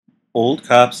Old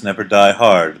cops never die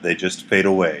hard, they just fade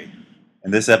away.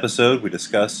 In this episode, we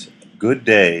discuss Good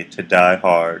Day to Die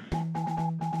Hard.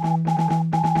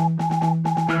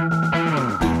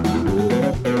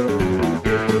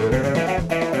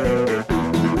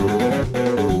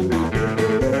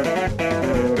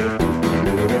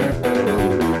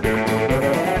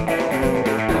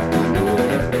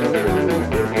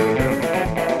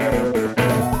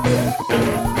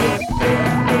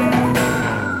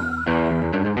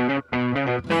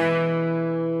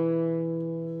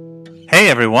 Hey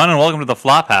everyone, and welcome to the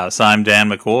Flophouse. I'm Dan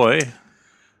McCoy.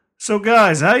 So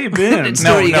guys, how you been?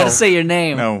 You gotta say your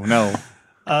name. No.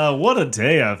 What a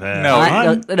day I've had.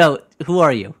 No. Who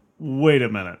are you? Wait a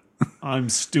minute. I'm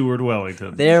Stuart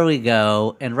Wellington. There we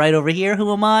go. And right over here,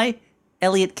 who am I?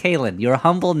 Elliot Kalin, your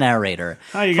humble narrator.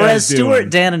 How you For guys as Stuart, doing?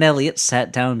 Dan, and Elliot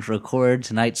sat down to record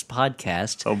tonight's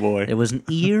podcast, Oh boy. there was an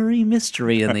eerie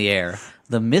mystery in the air.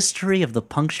 The mystery of the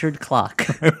punctured clock.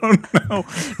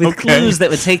 With clues that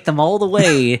would take them all the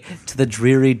way to the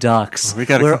dreary docks,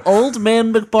 where old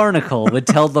man McBarnacle would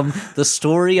tell them the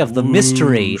story of the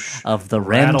mystery of the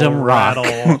random rock.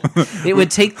 It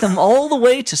would take them all the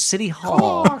way to City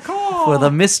Hall for the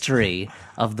mystery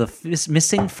of the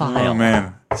missing file. Oh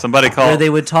man. Somebody call. Where they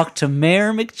would talk to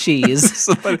Mayor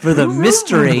McCheese for the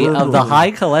mystery of the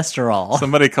high cholesterol.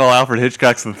 Somebody call Alfred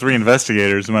Hitchcock's The Three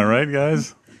Investigators. Am I right,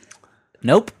 guys?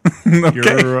 Nope.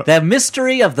 You're, The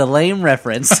mystery of the lame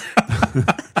reference.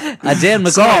 A Dan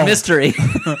McCoy Solved. mystery.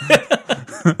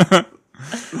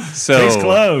 So case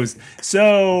closed.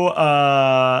 So,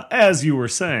 as you were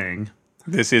saying,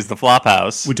 this is the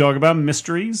Flophouse. we talk about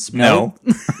mysteries. No,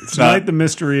 it's Tonight not. the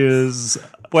mystery is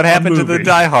What happened to the movie.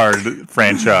 Die Hard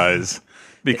franchise?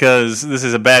 Because this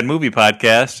is a bad movie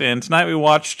podcast, and tonight we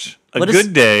watched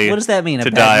Good Day. What does that mean? to A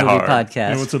Die bad movie Hard. podcast?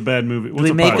 You know, what's a bad movie? Do What's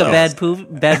we make a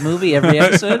podcast? bad movie every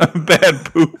episode? Bad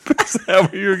poop. Is that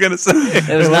what you were gonna say? That was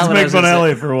Hey, not let's what I make was fun of gonna say.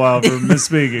 Elliot for a while for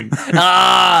misspeaking.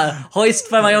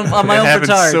 Hoist by my own It happens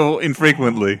petard. so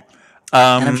infrequently.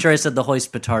 And I'm sure I said the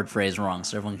hoist petard phrase wrong,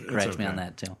 so everyone can correct me on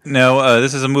that too. No,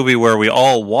 this is a movie where we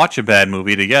all watch a bad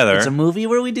movie together. It's a movie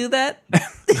where we do that?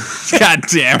 God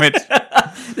damn it!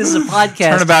 This is a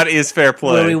podcast Turnabout is fair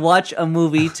where we play. watch a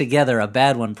movie together, a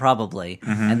bad one probably,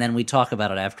 Mm-hmm. and then we talk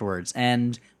about it afterwards.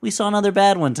 And we saw another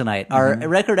bad one tonight. Mm-hmm. Our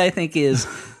record, I think, is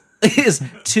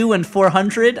 2 and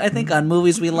 400. I think on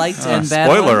movies we liked and bad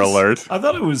Spoiler ones. alert! I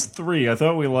thought it was 3. I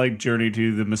thought we liked Journey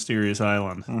to the Mysterious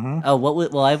Island. Oh,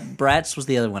 Bratz was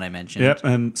the other one I mentioned. Yep,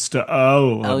 and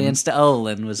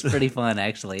Stolen was pretty fun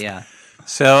actually. Yeah,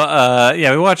 So,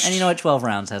 yeah, we watched. and you know what? 12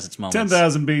 rounds has its moments.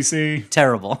 10,000 BC,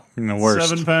 Terrible, the worst.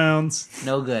 7 pounds,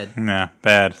 no good. Nah,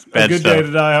 bad a good stuff. day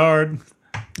to die hard.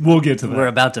 We'll get to that. We're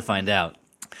about to find out.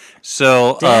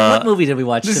 So, Dan, what movie did we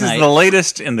watch this tonight? is the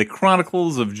latest in the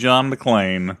Chronicles of John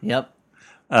McClane. Yep,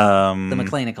 the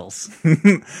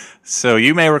McClanicals. So,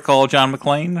 you may recall John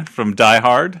McClane from Die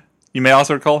Hard. You may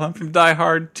also recall him from Die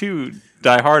Hard 2,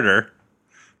 Die Harder.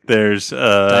 There's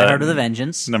Die Hard with a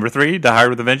Vengeance. number 3, Die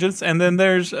Hard with a Vengeance, and then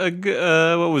there's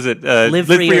what was it? Live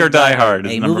Free or Die Hard.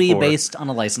 Is a number movie 4. based on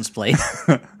a license plate.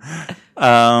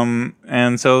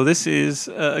 And so this is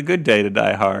a good day to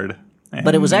Die Hard.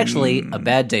 But it was actually a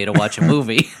bad day to watch a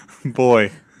movie.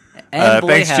 Boy. And boy,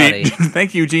 Thanks, howdy.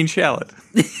 thank you, Gene Shalit.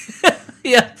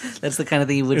 Yeah, that's the kind of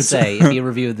thing you would say if you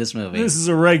reviewed this movie. This is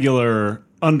a regular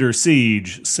Under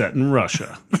Siege set in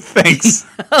Russia. Thanks.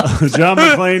 John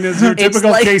McClane is your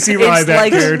typical Casey Ryback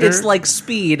character. It's like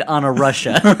Speed on a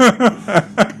Russia.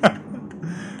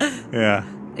 Yeah.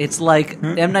 It's like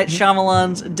M. Night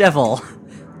Shyamalan's Devil,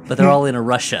 but they're all in a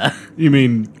Russia. You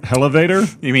mean Elevator?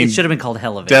 You mean It should have been called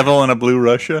Hell Devil in a Blue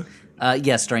Russia?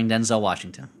 Yes, starring Denzel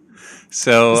Washington.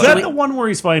 So Is that the one where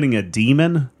he's fighting a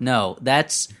demon? No,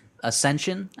 that's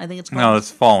Ascension, I think it's called. no,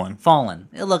 it's Fallen. Fallen.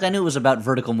 Look, I knew it was about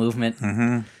vertical movement.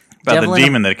 About Devil the in a-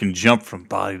 demon that can jump from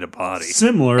body to body.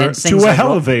 Similar And to a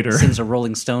elevator. Sings a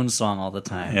Rolling Stones song all the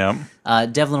time. Yeah.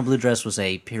 Devil in a Blue Dress was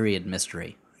a period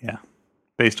mystery. Yeah.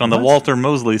 Based on the Walter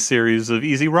Mosley series of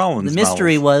Easy Rollins The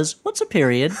mystery novels. was, what's a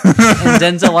period? And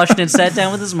Denzel Washington sat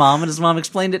down with his mom, and his mom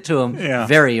explained it to him. Yeah.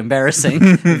 Very embarrassing.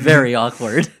 Very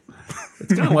awkward.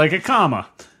 It's kind of like a comma.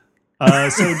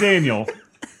 So, Daniel,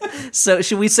 So,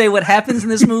 should we say what happens in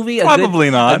this movie? Probably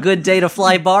not. A good day to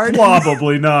fly Bard?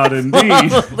 probably not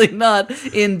indeed. Probably not,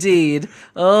 indeed.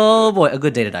 Oh boy, a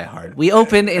good day to die hard. We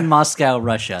open in Moscow,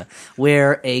 Russia,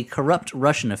 where a corrupt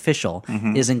Russian official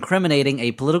is incriminating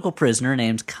a political prisoner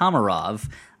named Komarov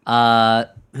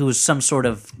who was some sort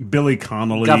of Billy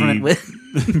Connolly government with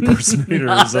impersonator or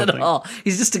not something. at all.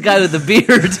 He's just a guy with a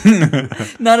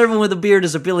beard. Not everyone with a beard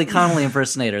is a Billy Connolly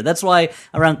impersonator. That's why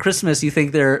around Christmas you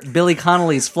think they're Billy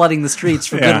Connolly's flooding the streets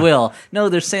for goodwill. No,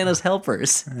 they're Santa's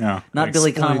helpers. Yeah. Not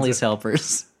Billy Explains Connolly's it.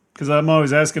 helpers. Because I'm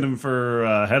always asking him for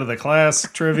head of the class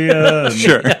trivia. And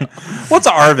Sure. What's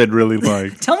Arvid really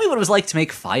like? Tell me what it was like to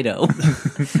make Fido.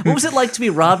 What was it like to be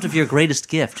robbed of your greatest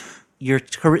gift? Your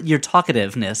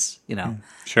talkativeness, you know.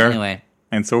 Sure. Anyway,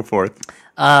 And so forth.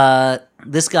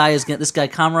 this guy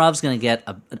Komarov's going to get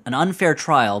an unfair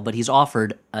trial, but he's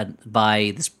offered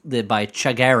by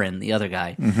Chagarin, the other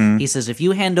guy. Mm-hmm. He says, if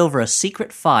you hand over a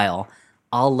secret file,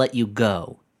 I'll let you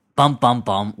go. Bum bum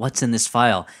bum. What's in this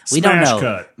file? We don't Smash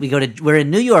know. cut. We're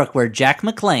in New York, where John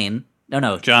McClane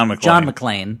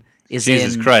is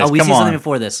Jesus in. Christ, Oh, we come see something on.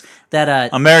 before this. That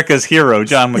America's hero,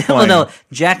 John McClane. well, no,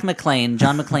 John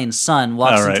McClane's son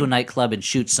walks All right. into a nightclub and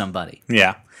shoots somebody.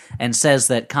 Yeah. And says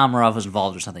that Komarov was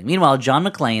involved or something. Meanwhile, John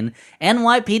McClane,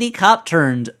 NYPD cop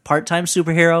turned part-time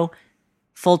superhero,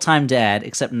 full-time dad,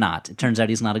 except not. It turns out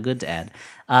he's not a good dad.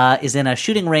 Is in a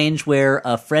shooting range where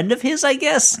a friend of his, I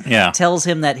guess, tells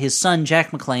him that his son,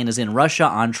 Jack McClane, is in Russia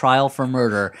on trial for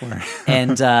murder,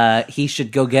 and he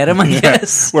should go get him, I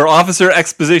guess. Where Officer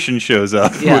Exposition shows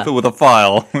up with a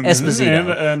file.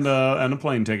 Esposito. And a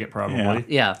plane ticket, probably.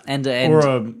 Yeah, and Or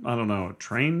a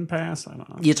train pass? I don't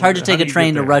know. it's hard to How take do a you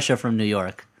train get to there? Russia from New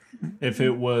York. If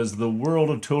it was the World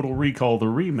of Total Recall, the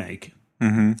remake,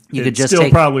 You it could just still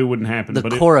take probably wouldn't happen. the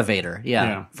but Corrivator,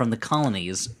 Yeah. from the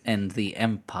colonies and the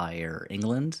Empire,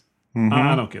 England.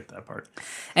 I don't get that part.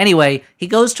 Anyway, he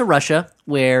goes to Russia,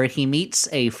 where he meets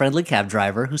a friendly cab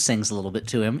driver who sings a little bit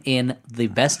to him in the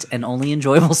best and only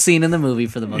enjoyable scene in the movie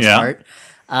for the most part.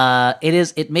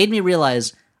 It made me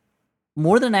realize,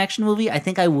 more than an action movie, I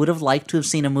think I would have liked to have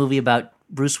seen a movie about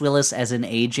Bruce Willis as an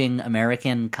aging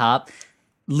American cop,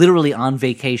 literally on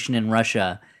vacation in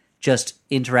Russia, just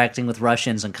interacting with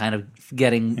Russians and kind of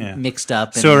getting mixed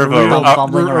up and Sort of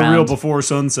fumbling A around. real Before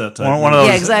Sunset type. One of those,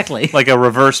 Yeah, exactly. Like a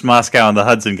reverse Moscow on the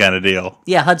Hudson kind of deal.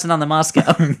 Yeah, Hudson on the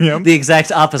Moscow. The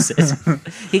exact opposite.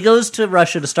 He goes to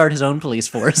Russia to start his own police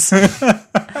force.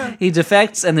 He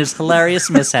defects, and there's hilarious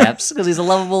mishaps because he's a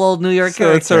lovable old New York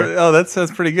character. That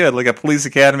sounds pretty good. Like a police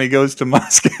academy goes to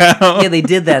Moscow. Yeah, they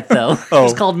did that, though. It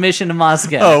was called Mission to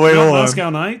Moscow. Oh, wait, hold on. Moscow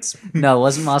Nights? No, it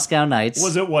wasn't Moscow Nights.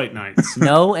 Was it White Nights?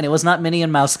 No, and it was not Minnie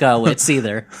and Moskowitz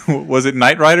either. Was it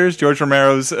Knight Riders? George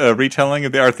Romero's retelling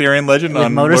of the Arthurian legend With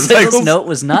on motorcycles? No, it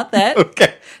was not that.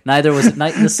 Okay. Neither was it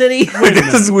Night in the City.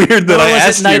 This is weird that Nor I was it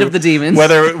asked Night you of the Demons.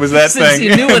 whether it was that Since thing.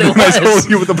 you knew what it I was. told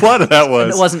you what the plot of that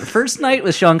was. It wasn't First Night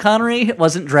with Sean Connery. It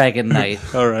wasn't Dragon Night.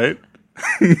 All right.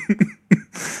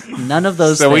 None of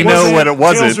those So we things. know what it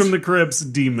wasn't. Tales from the Crypt's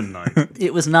Demon Night.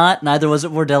 It was not. Neither was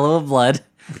it Bordello of Blood.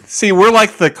 See, we're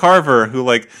like the carver who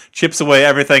like chips away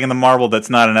everything in the marble that's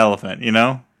not an elephant, you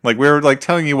know? Like we were like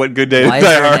telling you what Good Day Why to is Die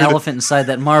there an Hard. elephant inside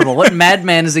that marble? What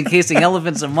madman is encasing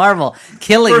elephants in marble?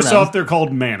 Killing First them. off, they're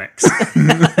called Mannix.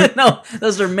 No,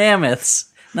 those are mammoths,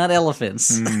 not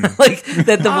elephants. Like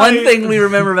that. The one thing we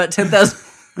remember about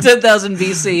 10,000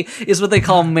 BC is what they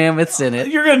call mammoths in it.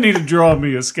 You're going to need to draw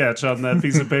me a sketch on that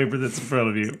piece of paper that's in front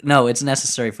of you. No, it's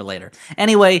necessary for later.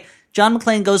 Anyway, John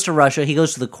McClane goes to Russia. He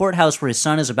goes to the courthouse where his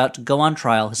son is about to go on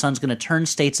trial. His son's going to turn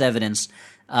state's evidence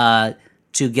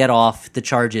to get off the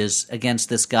charges against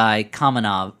this guy,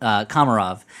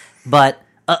 Komarov. But,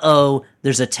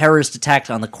 there's a terrorist attack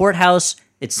on the courthouse.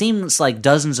 It seems like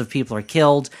dozens of people are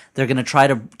killed. They're going to try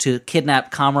to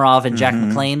kidnap Komarov and Jack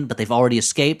McClane, but they've already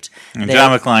escaped. And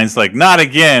John McClane's like, not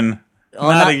again.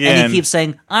 Not again. And he keeps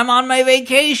saying, I'm on my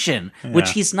vacation,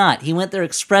 which he's not. He went there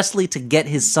expressly to get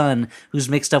his son, who's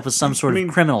mixed up with some sort of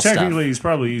criminal stuff. Technically, he's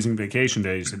probably using vacation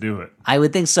days to do it. I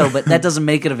would think so, but that doesn't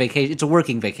make it a vacation. It's a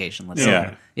working vacation, let's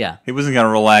say. Yeah. He wasn't going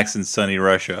to relax in sunny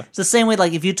Russia. It's the same way,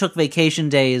 like, if you took vacation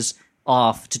days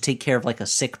off to take care of, like, a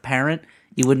sick parent,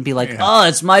 you wouldn't be like, oh,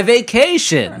 it's my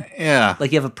vacation. Yeah.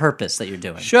 Like, you have a purpose that you're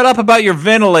doing. Shut up about your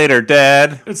ventilator,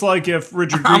 Dad. It's like if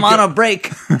Richard I'm Grieco, on a break.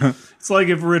 It's like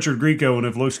if Richard Grieco and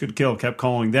If Looks Could Kill kept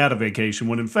calling that a vacation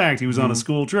when in fact he was on a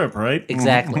school trip, right?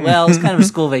 Exactly. Well, it's kind of a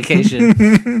school vacation.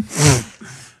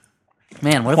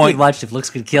 Man, what if we watched If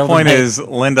Looks Could Kill? Point is,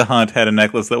 Linda Hunt had a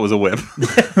necklace that was a whip.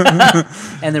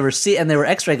 And there were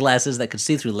X-ray glasses that could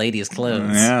see through ladies'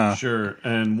 clothes. Yeah. Sure.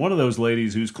 And one of those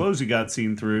ladies whose clothes he got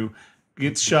seen through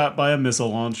gets shot by a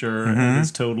missile launcher and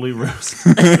is totally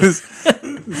roasted.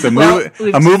 It's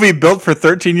a movie built for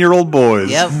 13-year-old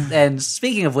boys. Yep. And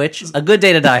speaking of which, A Good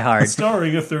Day to Die Hard.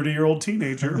 Starring a 30-year-old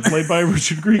teenager played by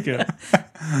Richard Grieco.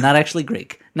 Not actually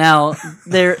Greek. Now,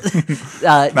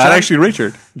 Not actually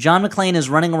Richard. John McClane is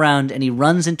running around and he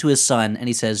runs into his son and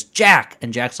he says, Jack.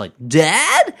 And Jack's like,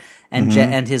 Dad? And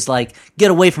and his like,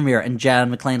 get away from here. And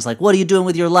John McClane's like, what are you doing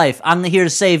with your life? I'm here to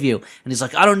save you. And he's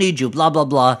like, I don't need you, blah, blah,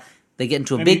 blah. They get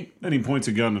into Then he points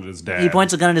a gun at his dad. He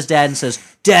points a gun at his dad and says,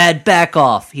 Dad, back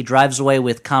off. He drives away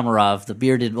with Komarov, the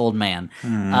bearded old man.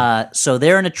 So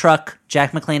they're in a truck,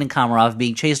 Jack McClane and Komarov,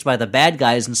 being chased by the bad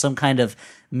guys in some kind of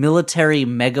military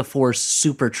megaforce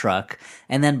super truck.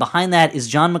 And then behind that is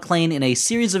John McClane in a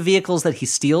series of vehicles that he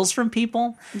steals from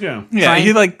people. Yeah. Yeah,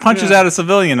 he like punches out a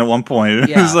civilian at one point.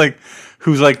 Yeah.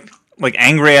 who's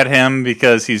angry at him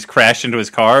because he's crashed into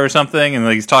his car or something, and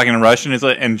like he's talking in Russian.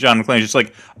 And John McClane's just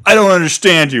like, I don't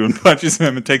understand you, and punches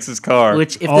him and takes his car.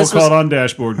 Which, if all this caught on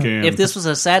dashboard cam. If this was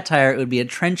a satire, it would be a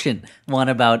trenchant one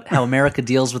about how America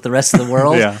deals with the rest of the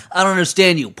world. Yeah. I don't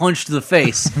understand you, punch to the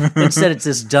face. Instead, it's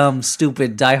this dumb,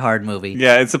 stupid Die Hard movie.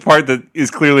 Yeah, it's a part that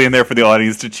is clearly in there for the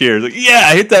audience to cheer. It's like,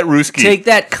 yeah, hit that Ruski. Take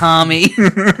that, commie.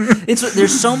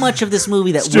 There's so much of this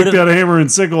movie that Stick that hammer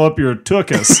and sickle up your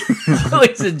tuchus. Oh,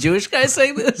 is a Jewish guy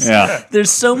saying this? Yeah. There's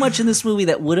so much in this movie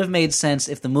that would have made sense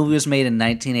if the movie was made in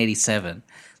 1987.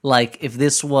 Like, if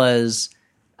this was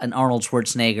an Arnold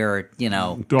Schwarzenegger,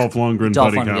 Dolph Lundgren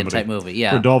buddy comedy type movie,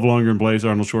 yeah. Where Dolph Lundgren plays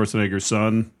Arnold Schwarzenegger's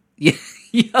son. Yeah,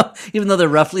 even though they're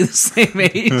roughly the same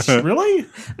age. Really?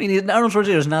 I mean, Arnold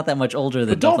Schwarzenegger is not that much older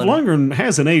than Dolph Lundgren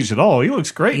hasn't aged at all. He looks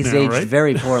great He's now, aged right?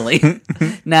 very poorly.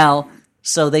 Now,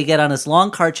 so they get on this long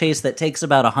car chase that takes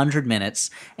about 100 minutes,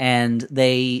 and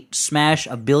they smash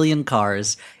 1 billion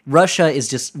cars. Moscow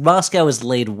is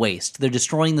laid waste. They're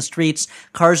destroying the streets.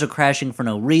 Cars are crashing for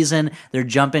no reason. They're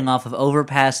jumping off of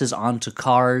overpasses onto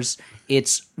cars.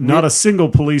 It's not a single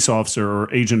police officer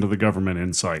or agent of the government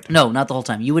in sight. No, not the whole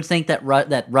time. You would think that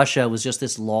that Russia was just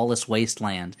this lawless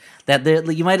wasteland. That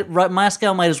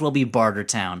Moscow might as well be barter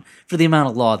town for the amount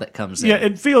of law that comes in. Yeah,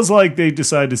 it feels like they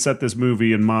decided to set this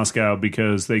movie in Moscow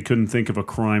because they couldn't think of a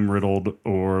crime-riddled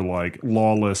or like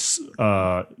lawless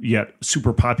yet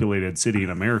super populated city in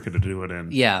America to do it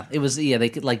in. Yeah, it was. Yeah, they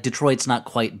could like Detroit's not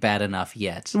quite bad enough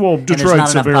yet. Well,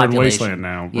 Detroit's a barren wasteland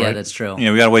now. Right? Yeah, that's true.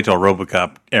 Yeah, we got to wait till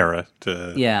RoboCop era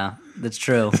to. Yeah, that's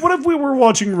true. What if we were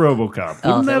watching RoboCop?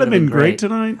 Wouldn't that have been great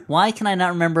tonight? Why can I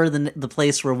not remember the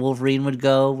place where Wolverine would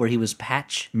go, where he was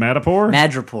Patch?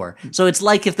 Madripoor? So it's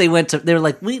like if they went to, they were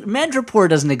like, Madripoor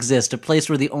doesn't exist, a place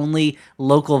where the only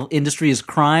local industry is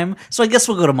crime, so I guess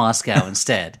we'll go to Moscow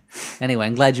instead. Anyway,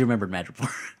 I'm glad you remembered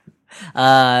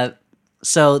Madripoor.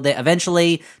 So they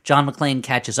eventually, John McClane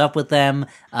catches up with them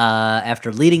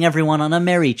after leading everyone on a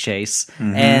merry chase.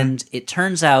 Mm-hmm. And it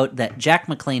turns out that Jack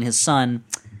McClane, his son,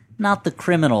 not the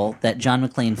criminal that John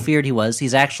McClane feared he was.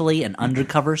 He's actually an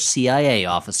undercover CIA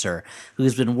officer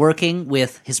who's been working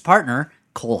with his partner,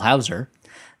 Cole Hauser,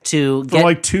 to get... For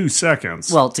like 2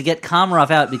 seconds. Well, to get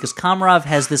Komarov out, because Komarov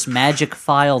has this magic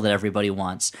file that everybody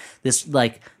wants. This,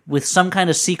 like... with some kind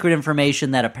of secret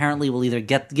information that apparently will either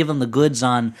give them the goods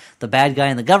on the bad guy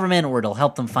in the government, or it'll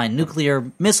help them find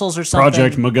nuclear missiles or something.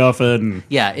 Project MacGuffin.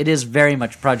 Yeah, it is very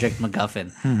much Project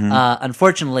MacGuffin. Mm-hmm.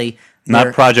 Unfortunately...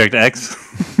 Not Project X?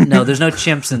 No, there's no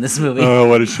chimps in this movie. Oh,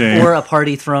 what a shame. Or a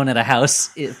party thrown at a house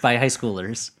by high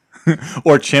schoolers.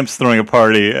 Or chimps throwing a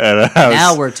party at a house.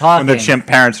 Now we're talking. When their chimp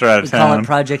parents are out of town. We call it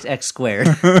Project X Squared.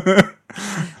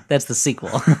 That's the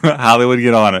sequel. Hollywood,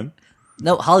 get on it.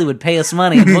 No, Hollywood, pay us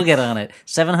money and we'll get on it.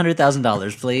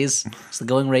 $700,000, please. It's the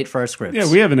going rate for our scripts.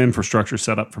 Yeah, we have an infrastructure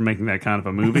set up for making that kind of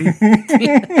a movie.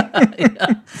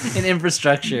 An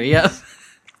infrastructure, yep.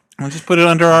 We'll just put it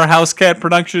under our House Cat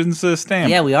Productions stamp.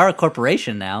 Yeah, we are a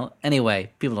corporation now. Anyway,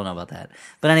 people don't know about that.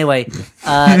 But anyway,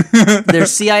 their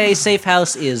CIA safe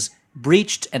house is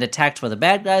breached and attacked by the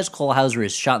bad guys. Cole Hauser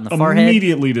is shot in the forehead.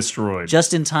 Immediately destroyed.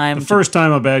 Just in time. The first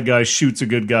time a bad guy shoots a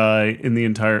good guy in the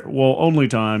entire... Well, only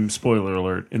time, spoiler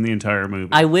alert, in the entire movie.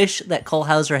 I wish that Cole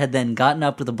Hauser had then gotten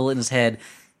up with a bullet in his head,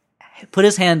 put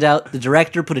his hand out, the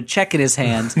director put a check in his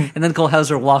hand, and then Cole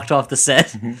Hauser walked off the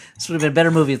set. This would have been a better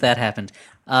movie if that happened.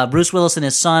 Bruce Willis and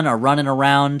his son are running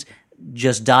around,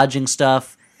 just dodging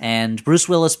stuff, and Bruce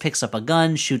Willis picks up a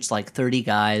gun, shoots like 30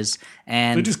 guys,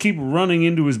 and... They just keep running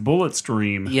into his bullet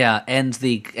stream. Yeah, and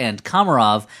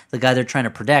Komarov, the guy they're trying to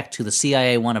protect, who the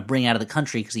CIA want to bring out of the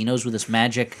country because he knows where this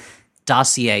magic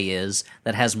dossier is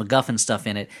that has MacGuffin stuff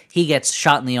in it, he gets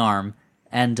shot in the arm,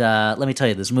 And let me tell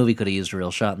you, this movie could have used a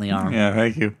real shot in the arm. Yeah,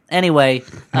 thank you. Anyway,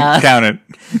 Count it.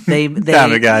 they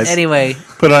Count it, guys. Anyway,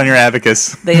 Put it on your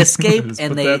abacus. they escape Just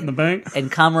and put that in the bank.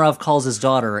 and Komarov calls his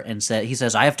daughter and he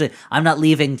says, I'm not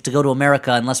leaving to go to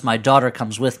America unless my daughter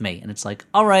comes with me. And it's like,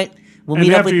 all right, we'll And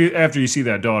meet up with after you see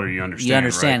that daughter, you understand. You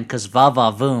understand, because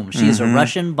va-va-voom. She's a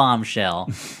Russian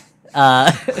bombshell.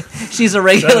 She's a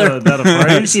regular. Right? That a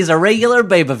phrase? She's a regular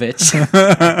Babovich.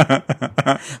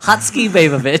 Hotsky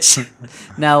Babovich.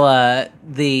 Now,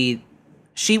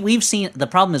 we've seen, the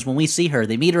problem is when we see her,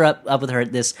 they meet her up with her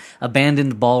at this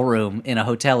abandoned ballroom in a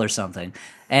hotel or something,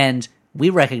 and we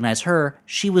recognize her.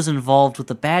 She was involved with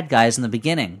the bad guys in the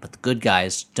beginning, but the good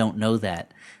guys don't know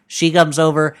that. She comes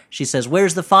over, she says,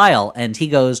 "Where's the file?" And he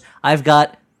goes, "I've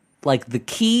got like the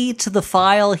key to the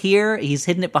file here." He's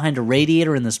hidden it behind a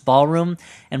radiator in this ballroom,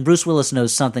 and Bruce Willis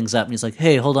knows something's up, and he's like,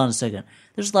 "Hey, hold on a second.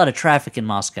 There's a lot of traffic in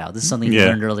Moscow. This is something you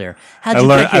learned earlier. How'd you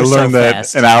get here I learned so that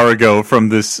fast?" an hour ago from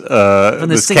this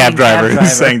this singing cab driver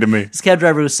saying to me. This cab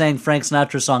driver was saying Frank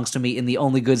Sinatra songs to me in the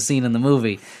only good scene in the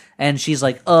movie. And she's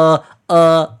like,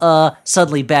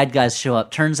 Suddenly bad guys show up.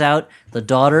 Turns out the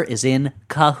daughter is in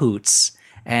cahoots.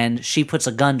 And she puts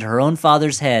a gun to her own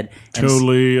father's head.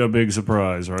 Totally a big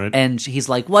surprise, right? And he's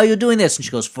like, "Why are you doing this?" And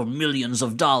she goes, "For millions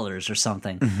of dollars," or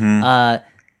something.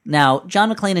 Now,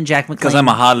 John McClane and Jack McClane... Because I'm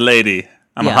a hot lady.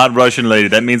 I'm a hot Russian lady.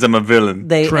 That means I'm a villain.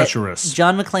 Treacherous.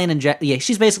 John McClane and Jack... Yeah,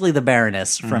 she's basically the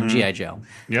Baroness from G.I. Joe.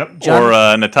 Yep.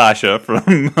 Or Natasha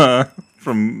from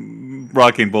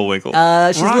Rocky and Bullwinkle.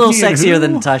 She's a little sexier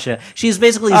than Natasha. She's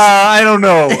basically... I don't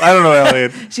know,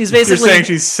 Elliot. She's basically... You're saying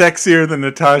she's sexier than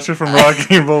Natasha from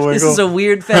Rocky and Bullwinkle? This is a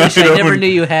weird fetish I never knew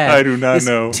you had. I do not this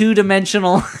know.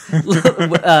 Two-dimensional,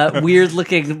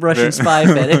 weird-looking Russian spy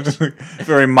fetish.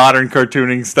 Very modern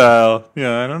cartooning style.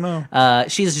 Yeah, I don't know.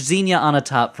 She's Xenia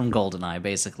Onatopp from GoldenEye,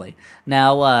 basically.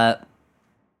 Now,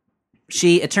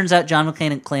 it turns out John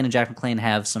McClane and Jack McClane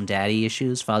have some daddy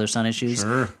issues, father-son issues.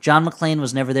 Sure. John McClane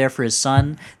was never there for his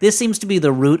son. This seems to be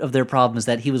the root of their problem, is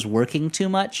that he was working too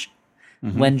much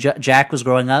when Jack was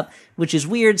growing up, which is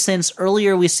weird since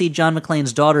earlier we see John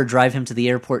McClane's daughter drive him to the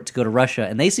airport to go to Russia,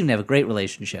 and they seem to have a great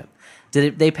relationship.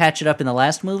 Did they patch it up in the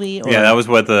last movie? Or? Yeah, that was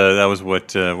what do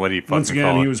you fucking Once again,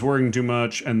 call he it? was working too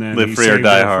much, and then Live he free or saved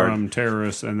die her hard. from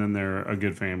terrorists, and then they're a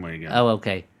good family again. Oh,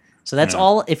 okay. So that's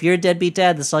all. If you're a deadbeat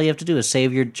dad, that's all you have to do is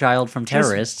save your child from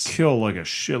terrorists. Just kill like a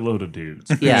shitload of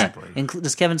dudes. Yeah. basically.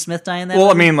 Does Kevin Smith die in that? Well,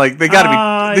 I movie? mean, like they got to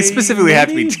be. They specifically have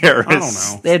to be maybe? terrorists. I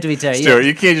don't know. They have to be terrorists. Stuart,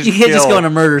 you can't just just kill- go on a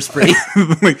murder spree.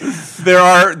 Like, there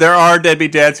are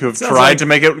deadbeat dads who have Sounds tried like- to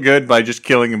make it good by just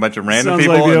killing a bunch of random Sounds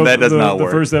people, like and that does not the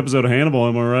work. first episode of Hannibal,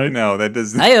 am I right? No, that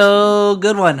does. Hi-oh,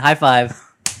 good one. High five.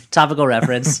 Topical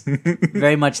reference.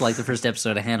 Very much like the first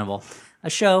episode of Hannibal,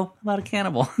 a show about a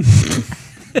cannibal.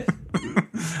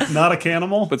 Not a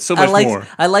cannibal? But so much more.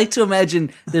 I like to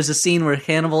imagine there's a scene where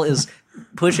Hannibal is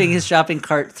pushing his shopping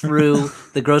cart through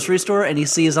the grocery store, and he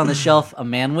sees on the shelf a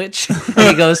manwich, and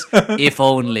he goes, "If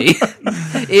only,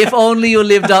 if only you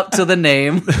lived up to the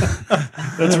name."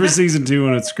 That's for season 2,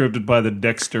 and it's scripted by the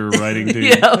Dexter writing dude.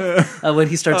 Yeah. When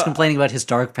he starts complaining about his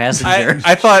dark passenger.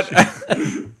 I thought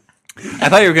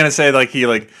you were gonna say like he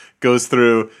like goes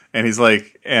through and he's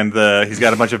like he's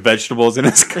got a bunch of vegetables in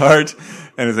his cart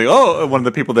and he's like, oh, one of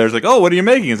the people there's like, oh, what are you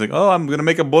making? He's like, oh, I'm gonna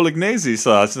make a bolognese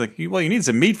sauce. He's like, well, you need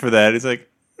some meat for that. He's like,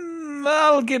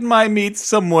 I'll get my meat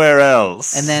somewhere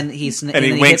else. And then he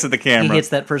winks at the camera. He hits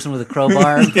that person with a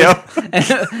crowbar. Yep.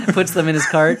 And puts them in his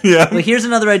cart. Yeah. Well, here's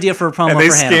another idea for a promo And they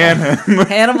for scan Hannibal. him.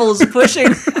 Hannibal is pushing,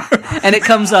 and it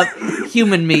comes up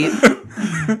human meat,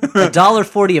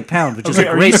 $1.40 a pound, which is a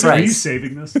Okay, great are you price.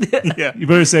 saving this? Yeah. You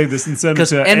better save this and send it Because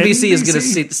to NBC is going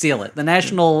NBC. to steal it. The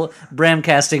National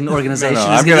Broadcasting Organization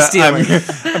No, is going to steal it.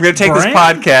 I'm gonna take this Brand?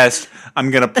 podcast. I'm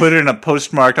gonna put it in a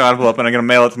postmarked envelope and I'm gonna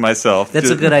mail it to myself. That's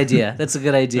a good idea. That's a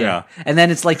good idea. Yeah. And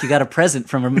then it's like you got a present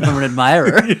from an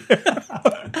admirer.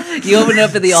 You open it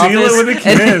up at the Seal office. it with a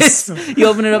and kiss. you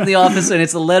open it up in the office, and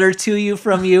it's a letter to you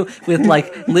from you with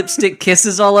like lipstick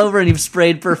kisses all over, and you've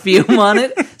sprayed perfume on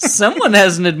it. Someone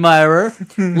has an admirer.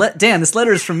 Dan, this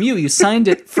letter is from you. You signed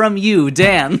it from you,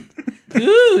 Dan.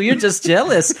 Ooh, you're just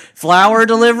jealous. Flower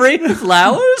delivery?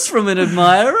 Flowers from an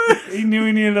admirer? He knew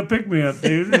he needed a pick-me-up,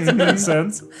 dude. That makes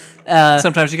sense.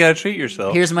 Sometimes you gotta treat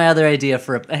yourself. Here's my other idea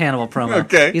for a Hannibal promo.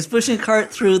 Okay. He's pushing a cart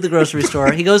through the grocery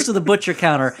store. He goes to the butcher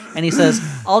counter and he says,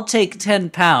 "I'll take 10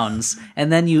 pounds."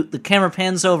 And then the camera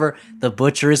pans over. The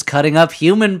butcher is cutting up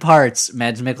human parts.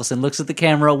 Mads Mikkelsen looks at the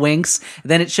camera, winks.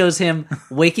 Then it shows him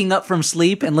waking up from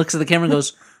sleep and looks at the camera and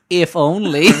goes, "If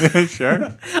only."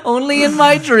 Sure. Only in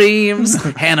my dreams.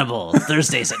 Hannibal,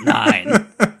 Thursdays at 9.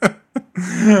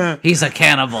 He's a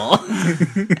cannibal.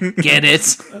 Get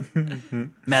it?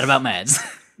 Mad about Mads.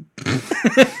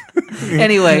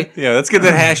 Anyway. Yeah, let's get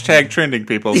that hashtag trending,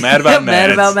 people. Mad about Mads.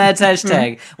 Mad about Mads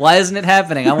hashtag. Why isn't it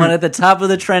happening? I want it at the top of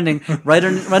the trending, right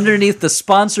underneath the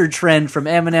sponsored trend from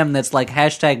Eminem that's like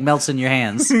hashtag melts in your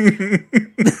hands.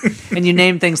 And you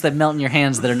name things that melt in your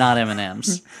hands that are not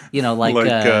M&Ms. You know, like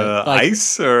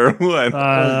ice or what?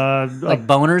 Like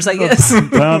boners, I guess.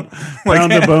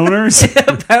 Pound of boners.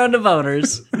 Yeah, pound of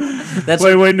boners. That's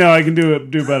Wait, no, I can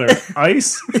do better.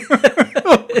 Ice?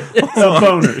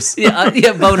 Boners.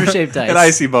 yeah, boner shaped ice. An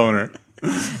icy boner.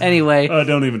 Anyway.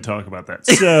 Don't even talk about that.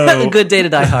 So, Good Day to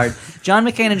Die Hard. John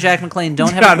McCain and Jack McClane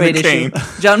don't have a great issue.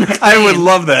 John McCain. I would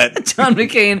love that. John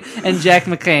McCain and Jack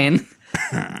McCain.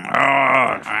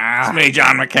 It's me,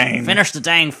 John McCain. Finish the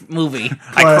dang movie.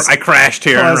 I crashed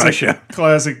here in Russia.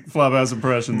 Classic Flophouse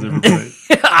impressions, everybody.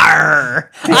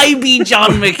 Arr, I be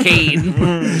John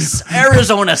McCain,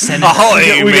 Arizona Senator.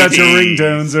 Ahoy, We got your matey.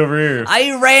 ringtones over here.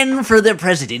 I ran for the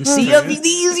presidency of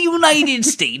these United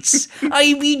States.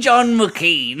 I be John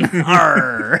McCain.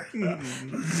 Arr.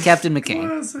 Captain McCain.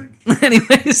 Classic.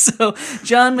 Anyway, so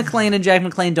John McClane and Jack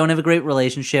McClane don't have a great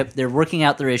relationship. They're working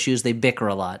out their issues. They bicker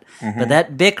a lot. But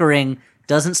that bickering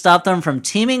doesn't stop them from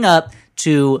teaming up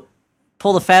to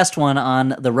pull the fast one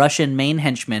on the Russian main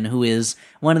henchman, who is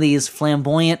one of these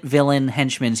flamboyant villain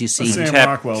henchmen you see. Sam Tap-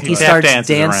 Rockwell. He type. starts dances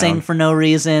dancing around. for no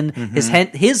reason.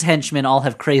 His henchmen all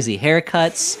have crazy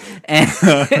haircuts,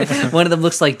 and one of them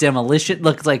looks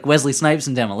like Wesley Snipes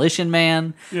in Demolition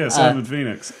Man. Yeah, Simon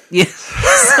Phoenix. Yeah,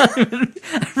 Simon,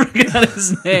 I forgot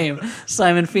his name.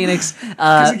 Simon Phoenix.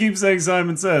 Because he keeps saying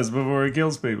Simon Says before he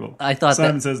kills people. I thought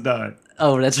Simon Says die.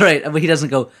 Oh, that's right. But he doesn't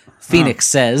go Phoenix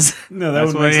says. No, that That's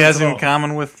would what make he sense has at in all.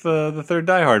 common with the third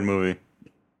Die Hard movie.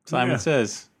 Simon Yeah.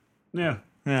 Says. Yeah.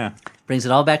 Yeah. Brings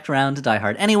it all back around to Die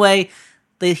Hard. Anyway,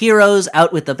 the heroes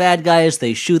out with the bad guys.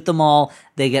 They shoot them all.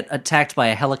 They get attacked by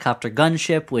a helicopter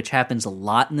gunship, which happens a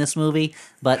lot in this movie.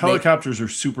 But Helicopters are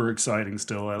super exciting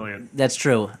still, Elliot. that's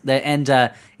true. And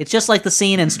it's just like the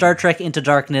scene in Star Trek Into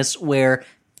Darkness where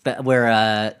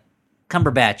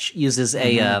Cumberbatch uses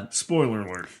a Spoiler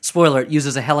alert.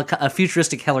 uses a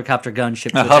futuristic helicopter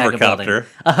gunship to A attack a building. hovercopter.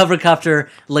 A hovercopter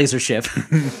laser ship.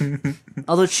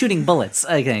 Although it's shooting bullets,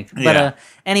 I think. But Yeah.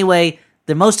 Anyway,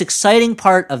 the most exciting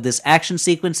part of this action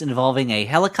sequence involving a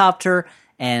helicopter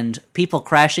and people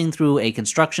crashing through a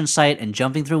construction site and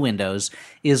jumping through windows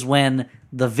is when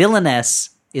the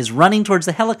villainess is running towards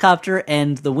the helicopter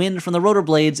and the wind from the rotor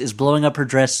blades is blowing up her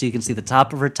dress so you can see the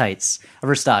top of her tights, of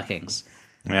her stockings.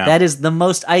 Yeah. That is the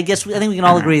most, I think we can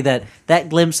all agree that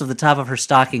glimpse of the top of her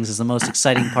stockings is the most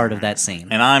exciting part of that scene.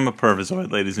 And I'm a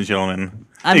pervisoid, ladies and gentlemen.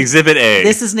 I'm- Exhibit A.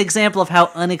 This is an example of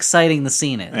how unexciting the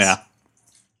scene is. Yeah.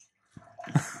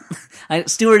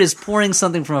 Stuart is pouring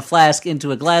something from a flask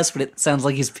into a glass, but it sounds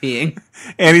like he's peeing.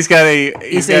 And he's got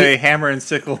a hammer and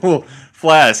sickle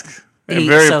flask. A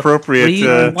very appropriate.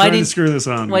 Why Trying to didn't screw this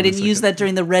on. Why me didn't a you use second. that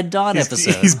during the Red Dawn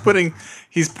episode?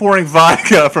 He's pouring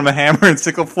vodka from a hammer and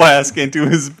sickle flask into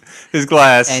his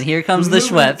glass. And here comes the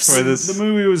Schweppes. For this- The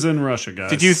movie was in Russia, guys.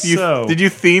 did you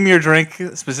theme your drink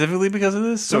specifically because of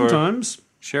this? or- Sometimes.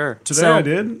 Sure. Today So- I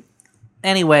did.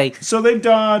 Anyway, So they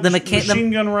dodged The machine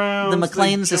gun rounds. the they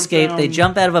McClanes jumped escape. They down-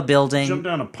 jump out of a building. Jump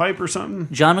down a pipe or something.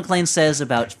 John McClane says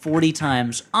about 40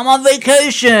 times, "I'm on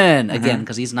vacation!" Again,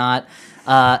 because he's not.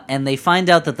 And they find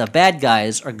out that the bad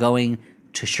guys are going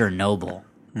to Chernobyl.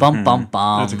 Bum, bum,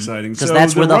 bum. That's exciting. Because So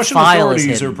that's where the Russian file is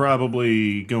authorities hidden. are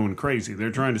probably going crazy.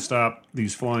 They're trying to stop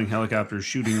these flying helicopters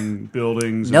shooting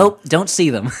buildings. and Nope, don't see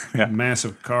them.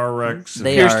 Massive car wrecks.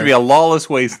 They Appears are- to be a lawless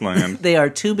wasteland. They are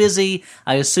too busy,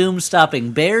 I assume,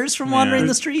 stopping bears from wandering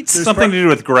the streets. Something to do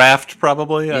with graft,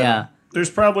 probably. Yeah. There's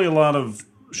probably a lot of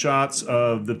shots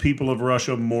of the people of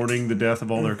Russia mourning the death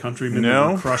of all their countrymen No.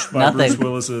 that were crushed by Nothing. Bruce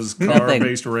Willis's Nothing.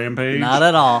 car-based rampage. Not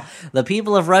at all. The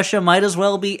people of Russia might as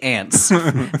well be ants.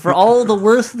 For all the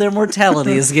worth their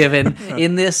mortality is given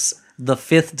in this, the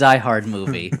fifth Die Hard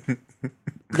movie.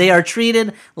 They are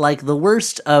treated like the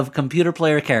worst of computer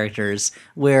player characters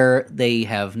where they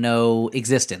have no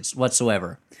existence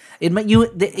whatsoever.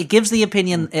 It gives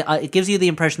you the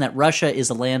impression that Russia is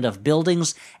a land of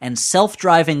buildings and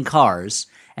self-driving cars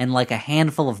and like a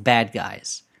handful of bad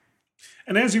guys.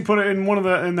 And as you put it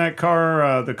in that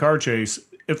car, the car chase,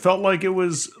 it felt like it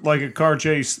was like a car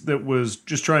chase that was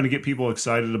just trying to get people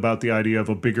excited about the idea of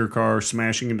a bigger car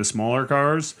smashing into smaller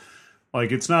cars.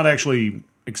 Like it's not actually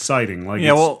exciting. Like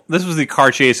Yeah, well, this was the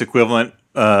car chase equivalent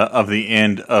of the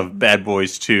end of Bad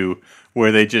Boys 2,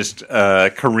 where they just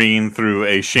careen through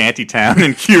a shanty town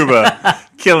in Cuba,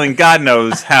 killing God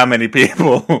knows how many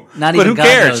people. Not but even who God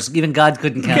cares? knows. Even God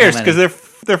couldn't count Who cares? how many. Because they're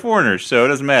They're foreigners, so it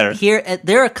doesn't matter.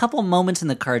 There are a couple moments in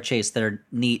the car chase that are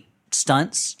neat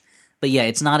stunts, but yeah,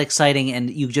 it's not exciting, and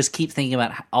you just keep thinking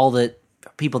about all the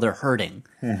people they're hurting,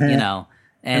 you know.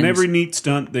 And every neat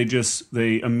stunt,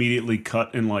 they immediately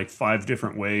cut in like 5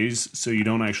 different ways, so you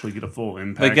don't actually get a full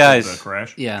impact of the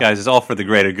crash. Yeah. Guys, it's all for the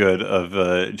greater good of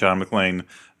John McClane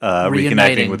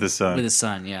reconnecting with his son. With his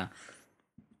son, yeah.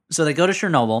 So they go to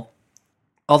Chernobyl.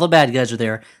 All the bad guys are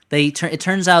there. It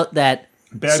turns out that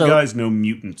Bad guys, no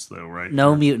mutants, though, right?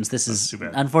 No mutants. This is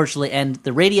unfortunately, and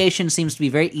the radiation seems to be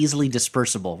very easily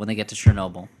dispersible when they get to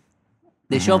Chernobyl.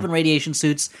 They show up in radiation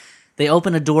suits. They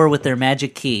open a door with their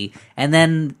magic key, and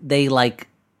then they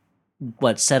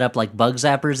set up like bug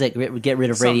zappers that get rid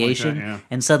of radiation, like that, yeah.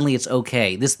 and suddenly it's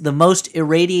okay. The most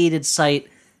irradiated site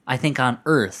I think on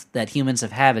Earth that humans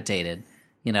have habitated,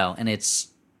 you know, and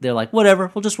they're like, whatever,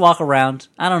 we'll just walk around.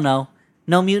 I don't know.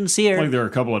 No mutants here. Like there are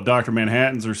a couple of Dr.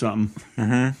 Manhattans or something.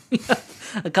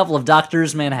 A couple of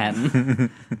Doctors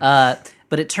Manhattan.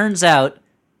 But it turns out,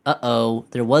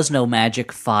 there was no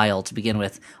magic file to begin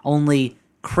with. Only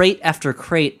crate after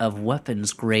crate of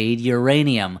weapons-grade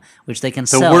uranium, which they can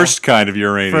sell. The worst kind of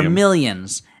uranium. For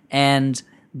millions. And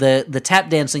the tap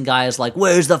dancing guy is like,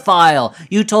 where's the file?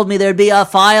 You told me there'd be a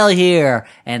file here.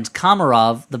 And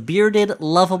Komarov, the bearded,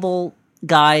 lovable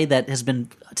guy that has been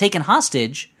taken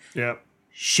hostage... Yep.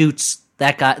 Shoots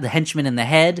that guy, the henchman, in the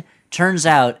head. Turns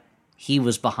out he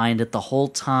was behind it the whole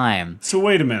time. So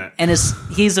wait a minute. And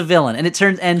he's a villain.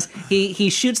 And he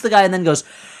shoots the guy and then goes,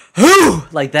 "Whoo!"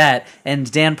 like that.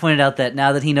 And Dan pointed out that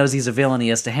now that he knows he's a villain, he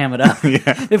has to ham it up.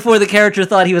 Yeah. Before the character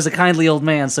thought he was a kindly old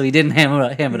man, so he didn't ham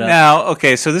it up. Now,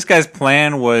 okay, so this guy's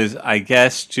plan was, I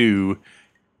guess, to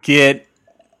get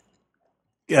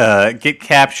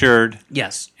captured,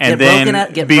 yes, and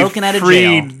get broken out of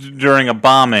jail during a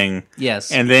bombing, yes,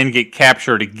 and then get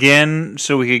captured again,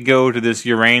 so he could go to this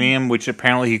uranium, which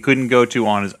apparently he couldn't go to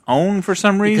on his own for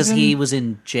some reason because he was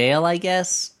in jail, I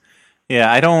guess.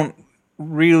 Yeah, I don't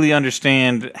really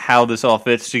understand how this all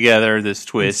fits together. This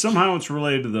twist. And somehow it's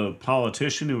related to the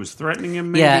politician who was threatening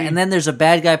him. Maybe? Yeah, and then there's a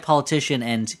bad guy politician,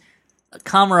 and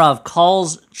Komarov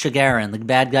calls Gagarin, the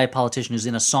bad guy politician, who's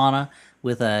in a sauna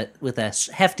with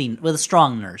a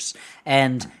strong nurse,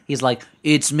 and he's like,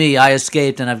 "It's me. I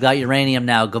escaped, and I've got uranium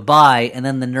now. Goodbye." And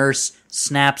then the nurse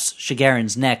snaps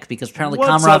Gagarin's neck because apparently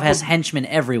Komarov has henchmen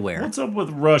everywhere. What's up with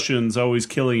Russians always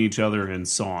killing each other in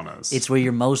saunas? It's where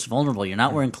you're most vulnerable. You're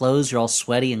not wearing clothes. You're all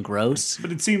sweaty and gross.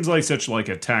 But it seems like such like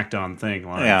a tacked on thing.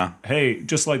 Like, yeah. Hey,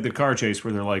 just like the car chase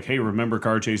where they're like, "Hey, remember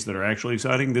car chase that are actually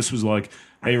exciting?" This was like,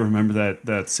 "Hey, remember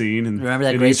that scene?" And remember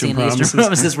that great scene in Eastern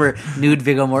Promises where nude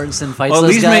Viggo Mortensen fights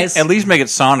those guys? At least make it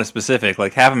sauna specific.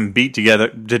 Like have them beat together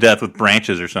to death with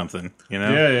branches or something. You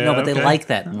know? Yeah. No, but they like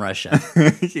that in Russia.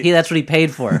 That's what he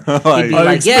paid for. He'd be I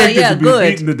like, "Yeah,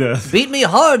 good. Beaten to death. Beat me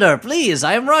harder, please.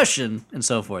 I am Russian," and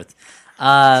so forth.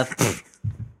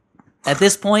 At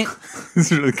this point,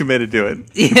 he's really committed to it.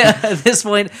 Yeah. At this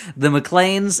point, the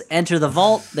McClanes enter the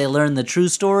vault. They learn the true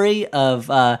story of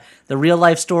the real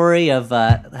life story of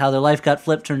how their life got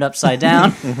flipped, turned upside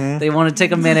down. They want to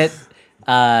take a minute.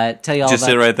 Tell you all just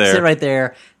about, sit right there. Sit right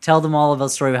there. Tell them all about the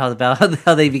story about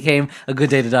how they became a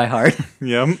Good Day to Die Hard.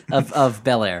 Yep. of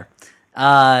Bel Air.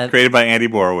 Created by Andy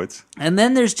Borowitz. And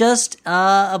then there's just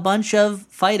a bunch of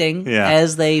fighting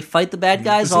as they fight the bad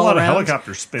guys There's all around. There's a lot of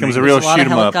helicopter spinning. Comes a real There's a lot shoot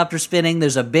of 'em up. helicopter spinning.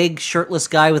 There's a big shirtless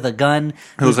guy with a gun.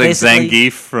 It was like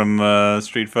Zangief from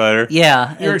Street Fighter.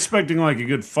 Yeah. You're expecting like a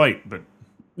good fight, but...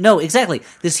 No, exactly.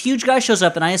 This huge guy shows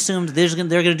up, and I assumed they're going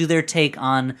to do their take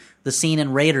on the scene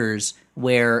in Raiders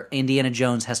where Indiana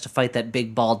Jones has to fight that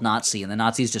big bald Nazi, and the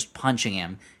Nazi's just punching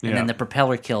him, and then the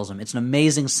propeller kills him. It's an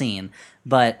amazing scene,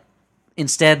 but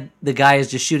instead the guy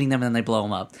is just shooting them, and then they blow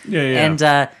him up. Yeah. And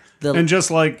and just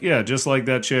like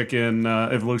that chick in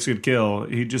If Looks Could Kill,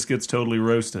 he just gets totally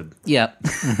roasted. Yeah.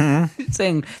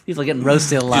 Saying people are getting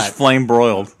roasted alive. Just flame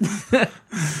broiled.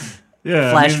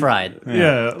 Yeah, Flash fried.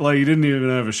 Yeah, like he didn't even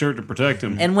have a shirt to protect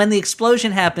him. And when the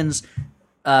explosion happens,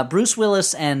 Bruce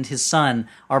Willis and his son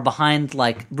are behind,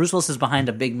 like, Bruce Willis is behind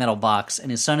a big metal box,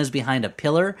 and his son is behind a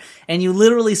pillar, and you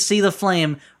literally see the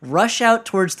flame rush out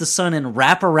towards the son and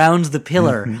wrap around the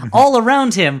pillar, all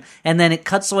around him, and then it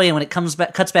cuts away, and when it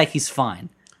cuts back, he's fine.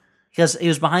 Because he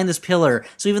was behind this pillar,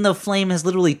 so even though flame has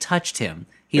literally touched him,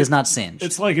 he is not singed.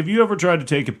 It's like, have you ever tried to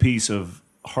take a piece of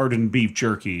hardened beef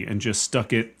jerky and just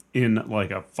stuck it in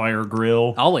like a fire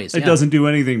grill? Always, It doesn't do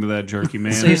anything to that jerky,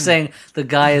 man. So you're saying the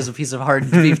guy is a piece of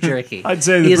hardened beef jerky? I'd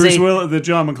say that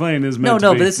John McClane is meant to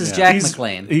be. No, but this is Jack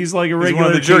McClane. He's like a one regular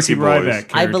of the Jerky Jerky Boys. Ryback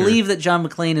character. I believe that John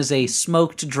McClane is a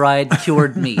smoked, dried,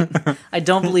 cured meat. I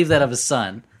don't believe that of his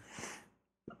son.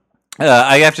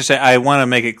 I have to say, I want to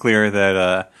make it clear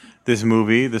that this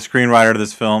movie, the screenwriter of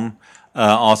this film,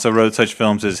 also wrote such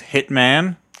films as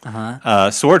Hitman,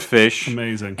 Swordfish,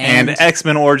 Amazing. and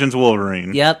X-Men Origins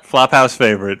Wolverine. Yep. Flophouse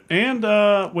favorite. And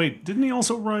wait, didn't he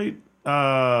also write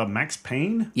Max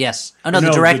Payne? Yes. Oh no,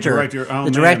 the director. Oh,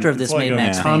 the director of it's this like made a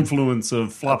Max Payne. confluence of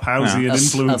Flophausian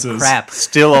influences. Of crap.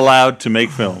 Still allowed to make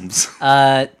films.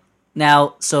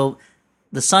 Now, so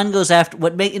the son goes after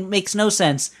it makes no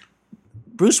sense.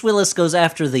 Bruce Willis goes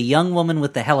after the young woman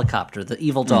with the helicopter, the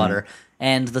evil daughter,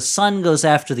 and the son goes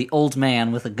after the old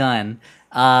man with a gun.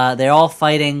 They're all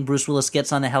fighting. Bruce Willis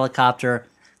gets on the helicopter.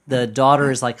 The daughter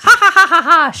is like, ha ha ha ha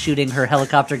ha, shooting her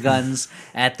helicopter guns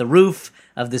at the roof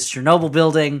of this Chernobyl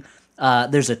building.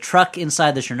 There's a truck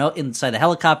inside the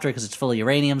helicopter because it's full of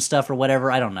uranium stuff or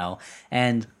whatever. I don't know.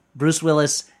 And Bruce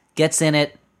Willis gets in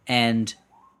it and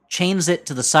chains it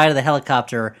to the side of the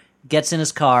helicopter, gets in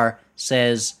his car,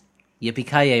 says,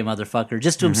 "Yippee-ki-yay, motherfucker,"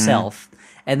 just to himself,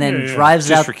 and then drives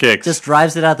it out. For kicks. Just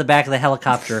drives it out the back of the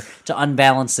helicopter to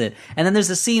unbalance it. And then there's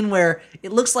a scene where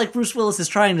it looks like Bruce Willis is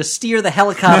trying to steer the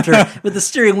helicopter with the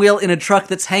steering wheel in a truck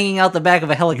that's hanging out the back of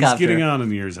a helicopter. He's getting on in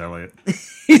years, Elliot.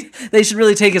 They should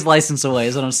really take his license away,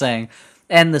 is what I'm saying.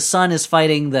 And the son is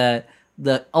fighting the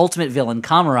ultimate villain,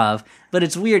 Komarov. But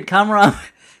it's weird. Komarov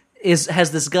has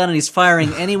this gun and he's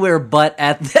firing anywhere but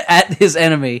at his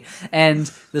enemy.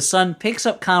 And the son picks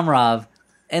up Komarov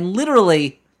and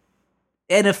literally,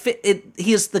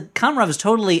 Komarov is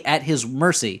totally at his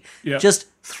mercy. Yep. Just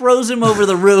throws him over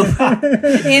the roof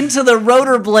into the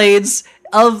rotor blades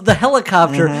of the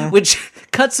helicopter, which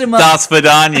cuts him up. Das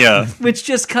Vidania. Which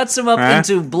just cuts him up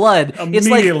into blood.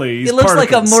 Immediately, it looks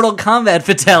like a Mortal Kombat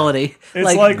fatality.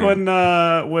 It's like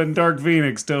when Dark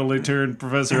Phoenix totally turned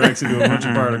Professor X into a bunch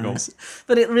of particles.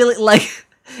 But it really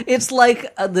it's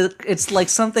like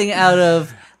something out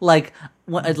of like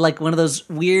one of those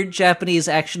weird Japanese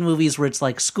action movies where it's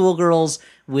like schoolgirls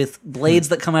with blades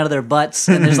that come out of their butts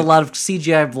and there's a lot of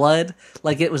CGI blood.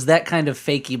 Like it was that kind of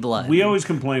fakey blood. We always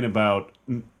complain about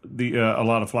a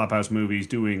lot of Flophouse movies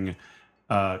doing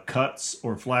cuts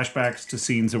or flashbacks to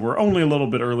scenes that were only a little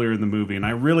bit earlier in the movie, and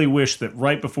I really wish that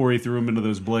right before he threw him into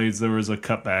those blades, there was a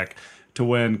cutback to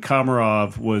when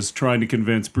Komarov was trying to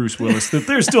convince Bruce Willis that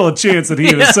there's still a chance that he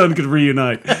and his son could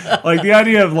reunite. Like the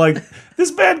idea of like,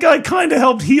 this bad guy kind of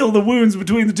helped heal the wounds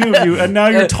between the two of you, and now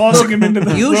you're tossing him into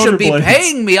the You rotor should be blades.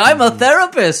 paying me. I'm a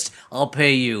therapist. I'll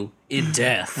pay you in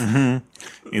death.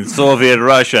 In Soviet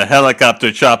Russia,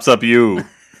 helicopter chops up you.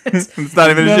 It's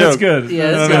not even a That's joke. good.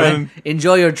 Yeah, that's good.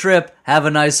 Enjoy your trip. Have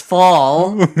a nice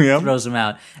fall. Yep. Throws him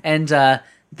out. And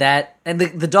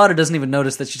the daughter doesn't even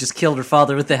notice that she just killed her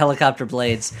father with the helicopter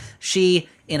blades.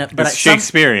 It's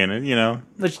Shakespearean, you know.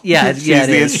 She's She's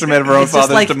the instrument of her own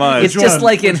father's demise. It's just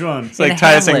like in Which one? It's like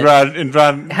Titus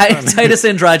Titus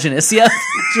Androgynous, yeah.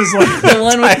 Just like The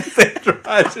one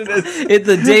with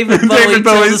the David Bowie, David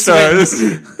Bowie Tilda stars.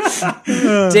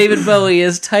 Swinton. David Bowie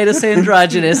is Titus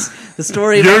Androgynous. The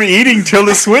story of You're eating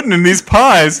Tilda Swinton in these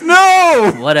pies.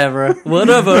 No! Whatever,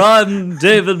 I'm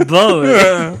David Bowie.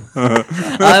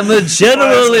 I'm a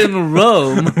general in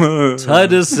Rome.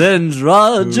 Titus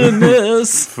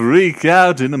Androgynous. Freak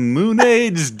out in a moon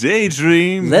age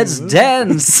daydream. Let's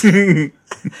dance.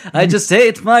 I just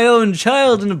ate my own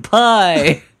child in a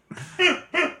pie.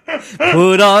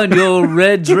 Put on your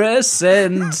red dress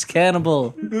and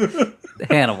Hannibal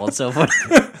and so forth.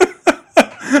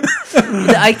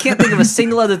 I can't think of a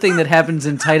single other thing that happens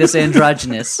in Titus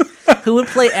Androgynous. Who would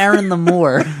play Aaron the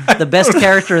Moor, the best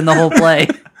character in the whole play?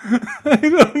 I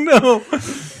don't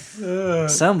know.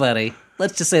 Somebody.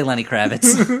 Let's just say Lenny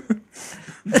Kravitz.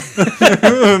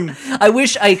 I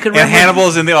wish I could remember. And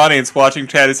Hannibal's in the audience watching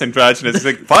Titus Androgynous. He's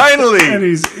like, finally! and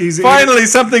he's Finally,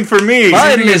 something for me!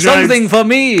 Finally, something for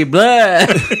me. Blah.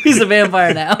 He's a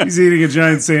vampire now. He's eating a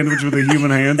giant sandwich with a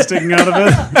human hand sticking out of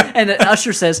it. And an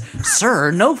usher says,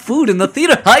 "Sir, no food in the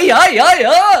theater." Hi, hi, hi,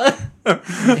 hi.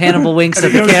 Hannibal winks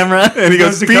at the camera. And he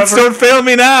goes, to "Beats cover- don't fail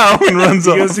me now," and runs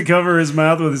He off. goes to cover his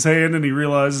mouth with his hand, and he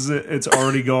realizes it's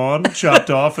already gone,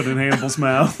 chopped off, and in Hannibal's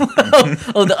mouth.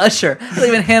 Oh, the usher. I thought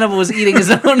even Hannibal was eating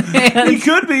his own He hand.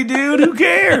 could be, dude. Who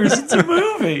cares? It's a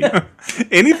movie.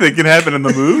 Anything can happen in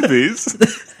the movies.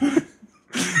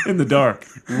 In the dark.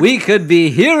 We could be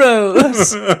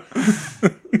heroes.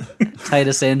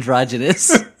 Titus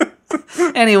Androgynous.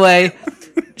 Anyway,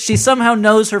 she somehow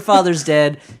knows her father's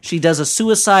dead. She does a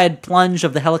suicide plunge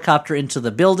of the helicopter into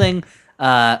the building.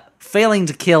 failing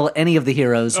to kill any of the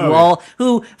heroes, Oh,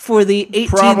 who for the 18th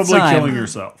Probably time, killing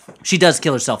herself. she does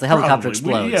kill herself. The helicopter Probably.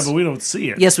 explodes. But we don't see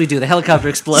it. Yes, we do. The helicopter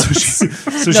explodes.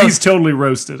 So she's totally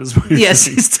roasted. Is what you're Yes,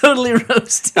 saying. she's totally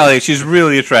roasted. Elliot, she's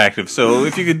really attractive. So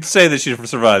if you could say that she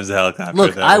survives the helicopter,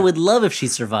 Look, that I would love if she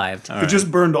survived. It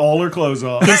just burned all her clothes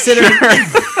off. Considering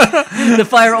the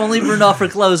fire only burned off her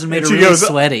clothes and made her She really goes,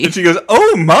 sweaty. And she goes,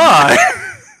 "Oh my!"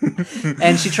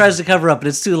 And she tries to cover up, but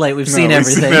it's too late. We've seen We've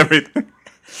everything. seen everything.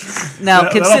 Now,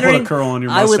 That'll considering put a curl on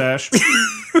your I would- mustache.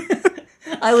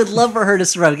 I would love for her to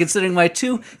survive, considering my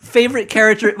three favorite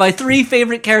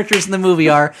characters in the movie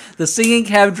are the singing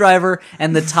cab driver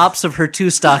and the tops of her 2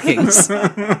 stockings.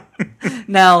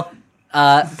 Now,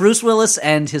 Bruce Willis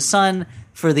and his son,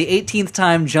 for the 18th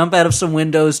time, jump out of some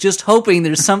windows, just hoping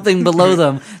there's something below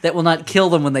them that will not kill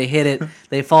them when they hit it.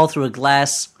 They fall through a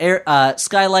glass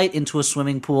skylight into a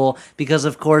swimming pool, because,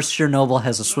 of course, Chernobyl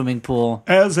has a swimming pool.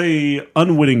 As a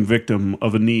unwitting victim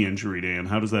of a knee injury, Dan,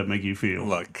 how does that make you feel?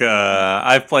 Look,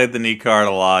 I've played the knee card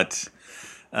a lot.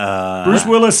 Bruce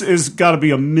Willis is got to be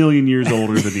a million years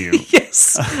older than you.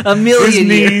 Yes, a million His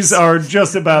years. knees are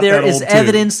just about There that is old, too.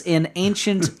 evidence in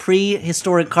ancient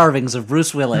prehistoric carvings of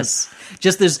Bruce Willis.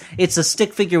 It's a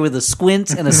stick figure with a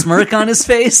squint and a smirk on his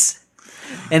face,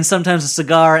 and sometimes a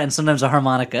cigar and sometimes a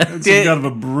harmonica. Some kind of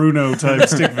a Bruno-type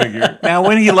stick figure. Now,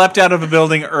 when he leapt out of a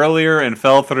building earlier and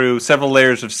fell through several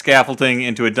layers of scaffolding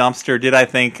into a dumpster, did I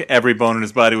think every bone in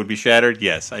his body would be shattered?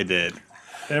 Yes, I did.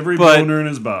 Every But- boner in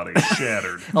his body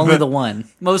shattered. Only the one.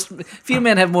 Few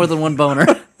men have more than one boner.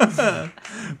 The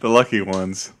lucky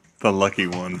ones. The lucky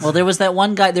ones. Well, there was that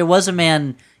one guy. There was a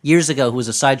man years ago who was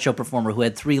a sideshow performer who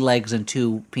had 3 legs and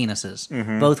 2 penises,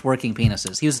 both working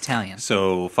penises. He was Italian.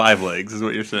 So 5 legs is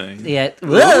what you're saying. Yeah.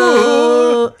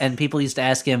 Whoa! And people used to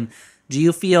ask him, "Do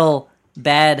you feel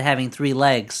bad having 3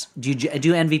 legs? Do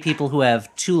you envy people who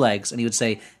have 2 legs?" And he would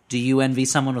say, "Do you envy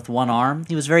someone with 1 arm?"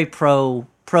 He was very pro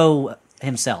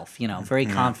himself, very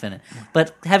confident.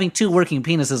 But having 2 working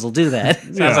penises will do that.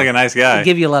 Sounds like a nice guy.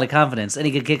 Give you a lot of confidence, and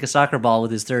he could kick a soccer ball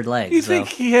with his 3rd leg. You so think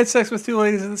he had sex with 2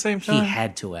 ladies at the same he time?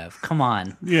 had to have. Come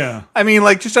on. Yeah. I mean,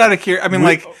 like, just out of curiosity. I mean,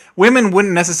 like, women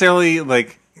wouldn't necessarily,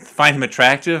 like, find him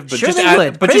attractive. But Sure just they out,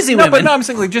 would. But Crazy just, women. No, I'm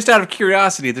saying, like, just out of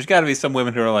curiosity, there's got to be some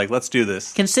women who are like, let's do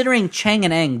this. Considering Chang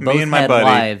and Eng both and my had buddy.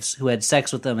 wives who had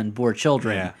sex with them and bore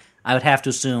children, Yeah. I would have to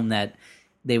assume that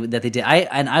they did.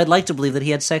 I'd like to believe that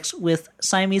he had sex with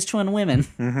Siamese twin women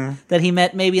that he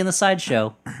met maybe in the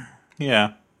sideshow.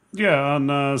 Yeah. Yeah, on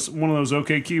one of those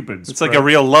OK Cupids. It's like a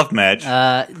real love match.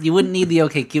 You wouldn't need the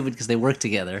OK Cupid because they work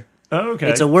together. Oh,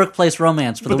 okay. It's a workplace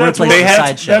romance for the that's workplace what- They and have-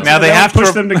 sideshow. That's Now what they have to push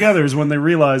rep- them together is when they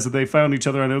realize that they found each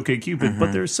other on OK Cupid,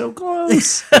 but they're so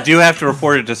close. You do have to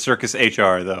report it to Circus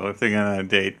HR, though, if they're going to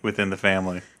date within the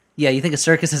family. Yeah, you think a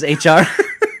circus is HR?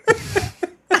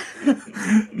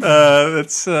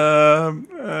 That's,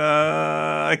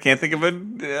 I can't think of it.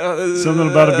 Something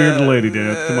about a bearded lady,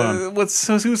 Dan. Come on.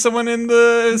 Who's someone in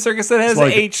the circus that has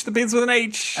like- H, that begins with an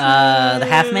H? The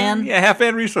half man? Yeah, half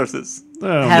man resources. Oh,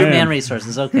 Half man. man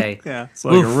resources, okay. Yeah. It's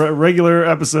like a regular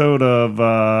episode of.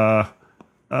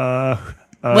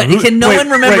 What, can no one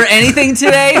remember anything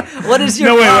today? What is your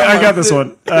No, wait, problem? I got this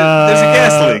one. There's a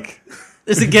gas leak.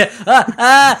 This again.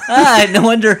 No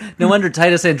wonder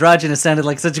Titus Androgynous sounded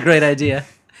like such a great idea.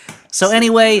 So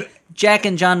anyway, Jack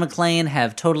and John McClane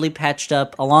have totally patched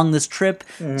up along this trip,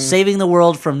 saving the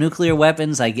world from nuclear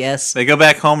weapons, I guess. They go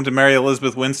back home to Mary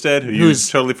Elizabeth Winstead, who you've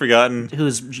totally forgotten.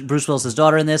 Who's Bruce Willis's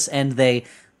daughter in this, and they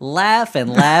laugh and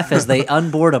laugh as they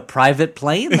unboard a private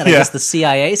plane that I Yeah. guess the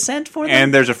CIA sent for them.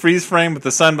 And there's a freeze frame with the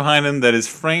sun behind him that is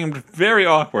framed very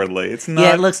awkwardly. It's not.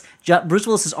 Yeah, it looks. Bruce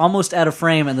Willis is almost out of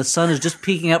frame, and the sun is just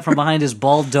peeking out from behind his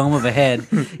bald dome of a head.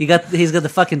 He's got the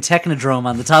fucking Technodrome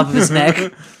on the top of his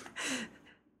neck.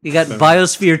 You got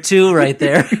Biosphere 2 right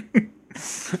there.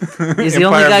 He's the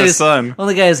only Empire of guy the whose Sun.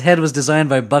 only guy whose head was designed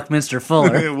by Buckminster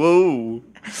Fuller. Whoa.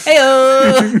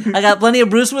 Heyo! I got plenty of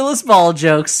Bruce Willis ball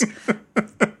jokes.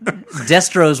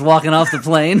 Destro's walking off the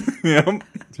plane. Yep.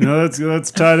 You know,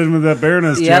 that's tied in with that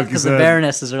Baroness Yeah, joke you because the said.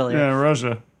 Baroness is earlier. Yeah,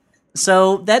 Russia.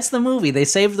 So that's the movie. They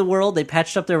saved the world. They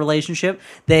patched up their relationship.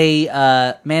 They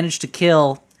managed to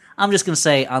kill, I'm just going to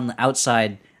say on the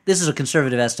outside, this is a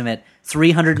conservative estimate,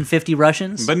 350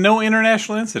 Russians. But no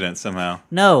international incident somehow.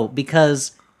 No,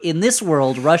 because in this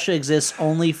world, Russia exists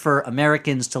only for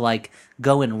Americans to, like,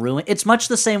 go and ruin. It's much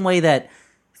the same way that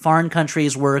foreign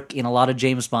countries work in a lot of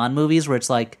James Bond movies, where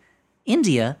it's like,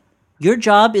 India, your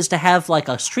job is to have, like,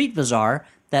 a street bazaar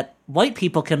that white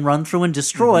people can run through and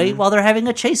destroy while they're having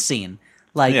a chase scene.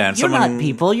 Like, Yeah, and you're someone- not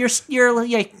people.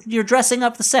 You're dressing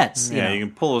up the sets. Yeah, you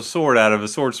can pull a sword out of a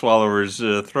sword swallower's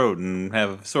throat and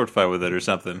have a sword fight with it or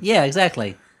something. Yeah,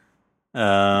 exactly.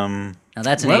 Um, Now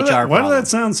that's an HR problem. Why did that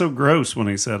sound so gross when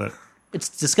he said it? It's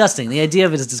disgusting. The idea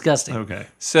of it is disgusting. Okay.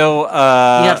 so You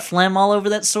got phlegm all over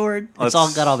that sword. It's all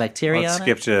let's- got all bacteria let's on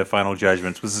skip it. to final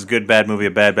judgments. Was this a good, bad movie,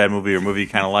 a bad movie, or a movie you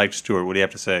kind of liked? Stuart, what do you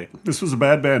have to say? This was a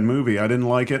bad movie. I didn't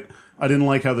like it. I didn't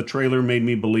like how the trailer made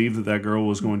me believe that girl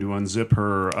was going to unzip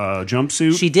her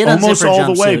jumpsuit. She did unzip almost her all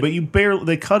the way, jumpsuit. but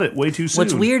they cut it way too soon.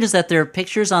 What's weird is that there are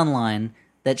pictures online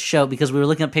that show, because we were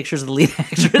looking at pictures of the lead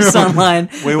actress online.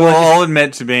 We will all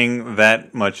admit to being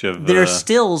that much of. There are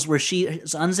stills where she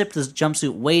has unzipped the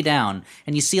jumpsuit way down,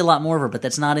 and you see a lot more of her, but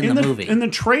that's not in the movie. In the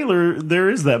trailer, there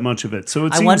is that much of it, so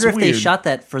it I seems wonder if they weird. shot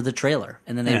that for the trailer,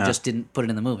 and then they Yeah. just didn't put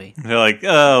it in the movie. They're like,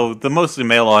 oh, the mostly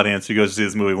male audience who goes to see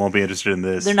this movie won't be interested in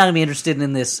this. They're not going to be interested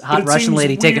in this But hot it Russian seems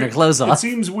lady taking her weird- clothes It off.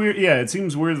 seems weird. Yeah, it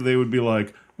seems weird that they would be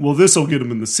like, "Well, this will get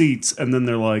them in the seats," and then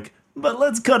they're like, "But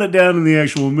let's cut it down in the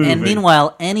actual movie." And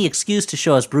meanwhile, any excuse to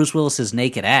show us Bruce Willis's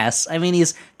naked ass. I mean,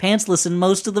 he's pantsless in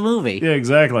most of the movie. yeah,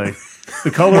 exactly.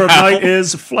 The color of night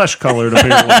is flesh colored.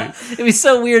 Apparently, It'd be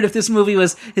so weird if this movie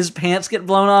was his pants get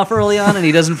blown off early on and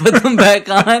he doesn't put them back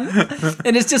on,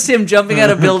 and it's just him jumping out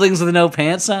of buildings with no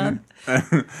pants on.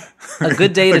 A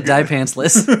good day to die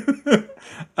pantsless.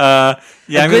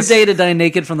 Yeah, A good day to die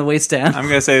naked from the waist down. I'm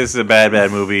going to say this is a bad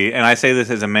movie, and I say this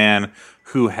as a man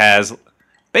who has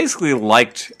basically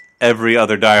liked every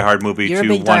other Die Hard movie You're a to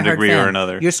big Die one Hard degree fan. or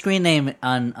another. Your screen name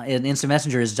on Instant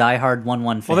Messenger is Die Hard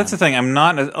 11 fan. Well, that's the thing. I'm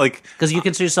not like Because you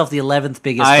consider yourself the 11th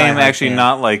biggest. I Die am Hard actually fan.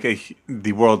 not like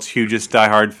the world's hugest Die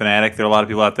Hard fanatic. There are a lot of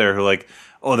people out there who are like,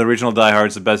 oh, the original Die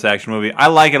Hard's the best action movie. I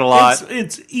like it a lot.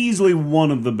 it's easily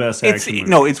one of the best action movies.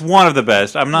 No, it's one of the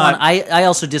best. I'm not. I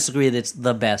also disagree that it's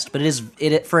the best, but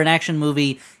it for an action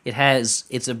movie.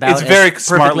 It's about It's very as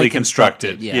smartly perfectly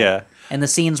constructed, yeah. And the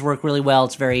scenes work really well.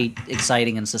 It's very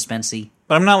exciting and suspensey.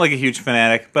 But I'm not like a huge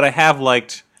fanatic. But I have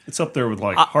liked. It's up there with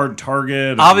like Hard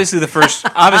Target. and- Obviously, the first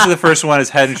one is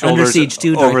head and shoulders Siege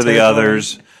 2, over Dark the Territory.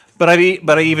 others. But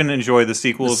I even enjoy the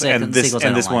sequels, The second and this sequels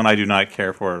I don't one like. I do not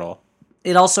care for at all.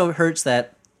 It also hurts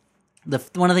that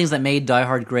one of the things that made Die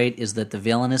Hard great is that the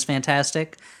villain is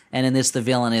fantastic, and in this the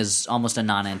villain is almost a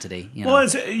non-entity. You know? Well,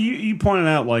 you pointed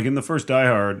out, like in the first Die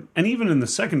Hard, and even in the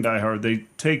second Die Hard, they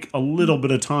take a little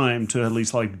bit of time to at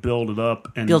least like build it up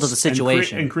and Build up the and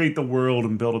situation. create the world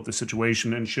and build up the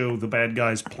situation and show the bad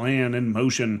guy's plan in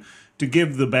motion to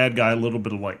give the bad guy a little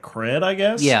bit of like cred, I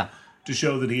guess. Yeah. To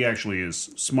show that he actually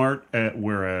is smart,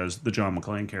 whereas the John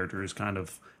McClane character is kind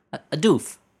of a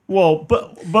doof.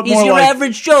 but He's more your like.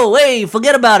 average Joe. Hey,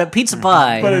 forget about it. Pizza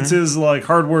pie. But it's his like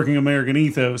hardworking American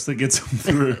ethos that gets him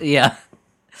through. Yeah,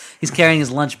 he's carrying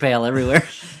his lunch pail everywhere.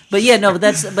 But yeah, no,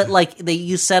 but like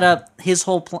you set up his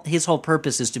whole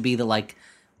purpose is to be the like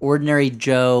ordinary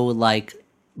Joe, like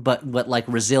but like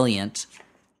resilient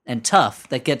and tough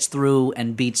that gets through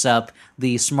and beats up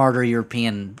the smarter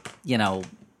European,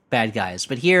 bad guys.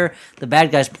 But here, the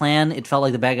bad guy's plan, it felt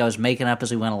like the bad guy was making up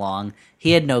as we went along.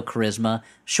 He had no charisma.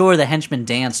 Sure, the henchman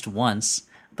danced once,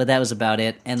 but that was about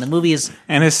it. And the movie is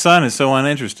And his son is so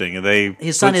uninteresting. They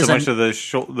His son put is so much of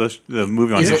the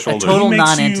movie on is his a shoulders. total He makes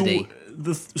non-entity.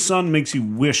 The son makes you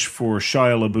wish for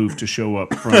Shia LaBeouf to show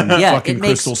up from Yeah, fucking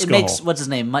Crystal Skull. what's his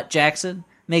name, Mutt Jackson,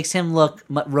 makes him look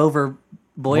Rover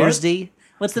Boyersdy.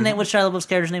 What's the name? What's Shia LaBeouf's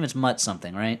character's name? It's Mutt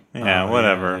something, right? Yeah,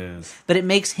 whatever. Yeah, it is. But it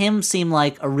makes him seem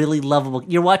like a really lovable.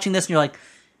 You're watching this and you're like,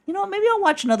 maybe I'll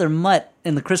watch another Mutt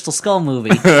in the Crystal Skull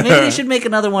movie. Maybe they should make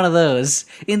another one of those.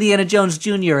 Indiana Jones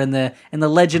Jr. and the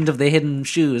Legend of the Hidden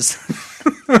Shoes.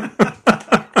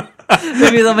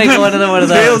 Maybe they'll make one of those.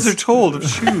 Tales are told of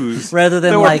shoes Rather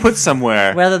than that were like put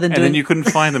somewhere, rather than and doing- then you couldn't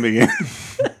find them again.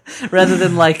 Rather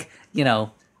than like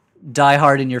Die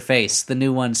Hard in Your Face, the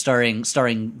new one starring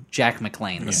Jack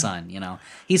McClane, the son.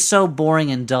 He's so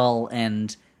boring and dull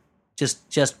and just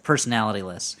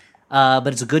personalityless. But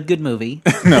it's a good movie.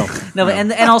 No,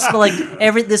 And also like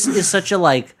this is such a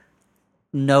like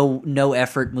no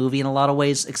effort movie in a lot of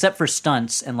ways, except for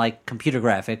stunts and like computer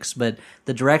graphics. But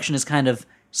the direction is kind of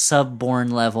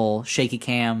sub-born level, shaky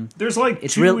cam. There's like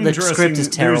It's two real- the interesting. script is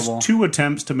terrible. There's two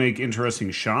attempts to make interesting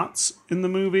shots in the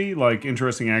movie, like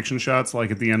interesting action shots,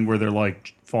 like at the end where they're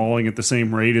like falling at the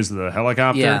same rate as the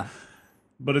helicopter. Yeah,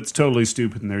 But it's totally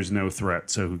stupid and there's no threat,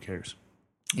 so who cares?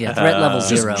 yeah. Threat level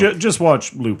zero. Just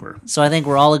watch Looper. So I think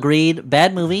we're all agreed.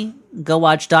 Bad movie. Go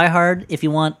watch Die Hard if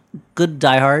you want good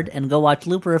Die Hard, and go watch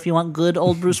Looper if you want good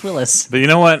old Bruce Willis. but you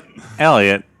know what,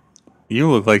 Elliot? You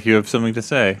look like you have something to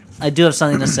say. I do have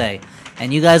something to say,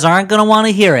 and you guys aren't going to want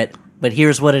to hear it, but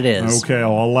here's what it is. Okay,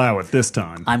 I'll allow it this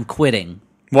time. I'm quitting.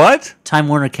 What? Time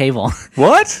Warner Cable.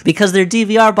 What? Because their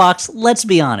DVR box, let's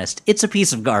be honest, it's a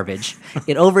piece of garbage.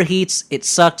 It overheats, it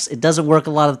sucks, it doesn't work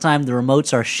a lot of the time, the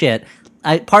remotes are shit.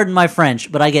 pardon my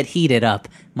French, but I get heated up,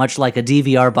 much like a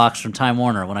DVR box from Time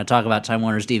Warner when I talk about Time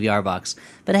Warner's DVR box.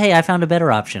 But hey, I found a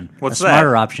better option. What's a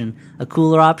smarter option, a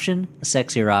cooler option, a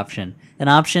sexier option. An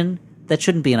option that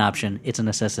shouldn't be an option. It's a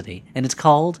necessity. And it's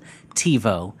called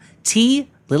TiVo. T,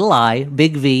 little I,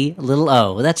 big V, little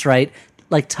O. That's right,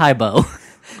 like Tybo.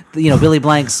 Billy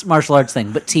Blank's martial arts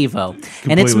thing, but TiVo.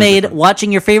 And it's made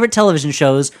watching your favorite television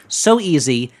shows so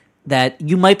easy that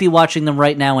you might be watching them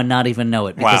right now and not even know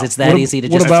it because it's that easy to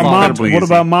just What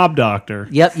about Mob Doctor?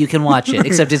 Yep, you can watch it,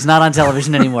 except it's not on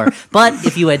television anymore. But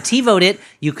if you had TiVo'd it,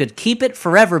 you could keep it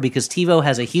forever because TiVo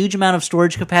has a huge amount of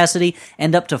storage capacity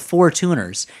and up to 4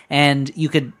 tuners. And you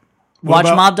could watch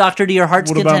Mob Doctor to your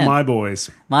heart's content. What about My Boys?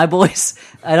 My Boys.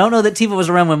 I don't know that TiVo was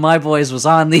around when My Boys was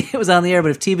on the air, but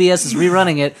if TBS is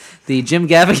rerunning it, the Jim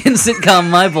Gaffigan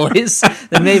sitcom My Boys,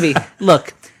 then maybe.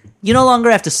 Look, you no longer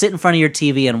have to sit in front of your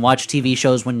TV and watch TV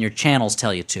shows when your channels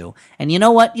tell you to. And you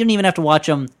know what? You don't even have to watch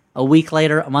them a week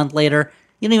later, a month later.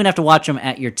 You don't even have to watch them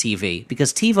at your TV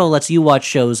because TiVo lets you watch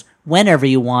shows whenever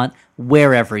you want,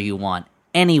 wherever you want,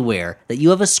 anywhere that you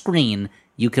have a screen,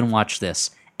 you can watch this.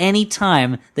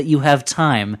 Anytime that you have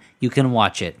time, you can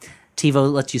watch it.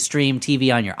 TiVo lets you stream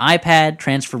TV on your iPad,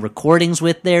 transfer recordings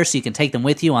with there so you can take them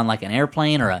with you on like an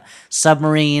airplane or a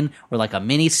submarine or like a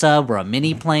mini sub or a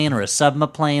mini plane or a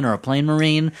submaplane or a plane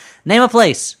marine. Name a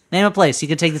place. You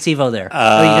can take the TiVo there.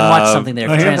 Or you can watch something there.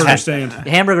 A hamburger stand.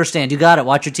 Hamburger stand. You got it.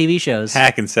 Watch your TV shows.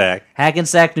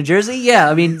 Hackensack, New Jersey? Yeah,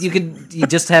 I mean, you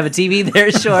just have a TV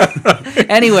there, sure.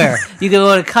 Anywhere. You can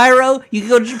go to Cairo, you can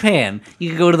go to Japan. You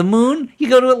can go to the moon, you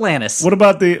go to Atlantis. What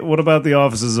about the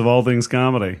offices of All Things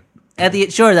Comedy?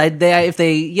 If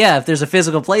there's a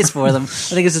physical place for them, I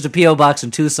think it's just a P.O. box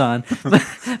in Tucson.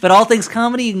 But All Things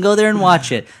Comedy, you can go there and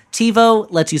watch it.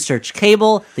 TiVo lets you search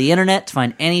cable, the internet, to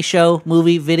find any show,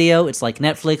 movie, video. It's like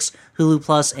Netflix, Hulu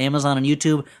Plus, Amazon, and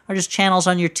YouTube are just channels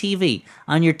on your TV.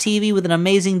 On your TV with an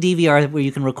amazing DVR where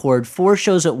you can record 4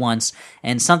 shows at once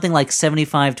and something like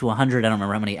 75 to 100, I don't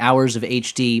remember how many, hours of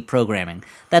HD programming.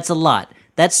 That's a lot.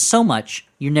 That's so much,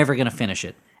 you're never going to finish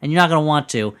it. And you're not going to want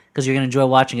to because you're going to enjoy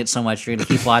watching it so much you're going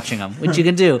to keep watching them, which you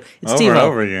can do. It's over TiVo. and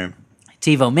over again.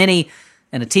 TiVo Mini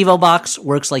and a TiVo box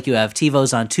works like you have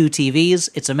TiVos on 2 TVs.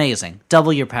 It's amazing.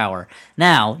 Double your power.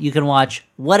 Now you can watch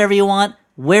whatever you want,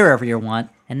 wherever you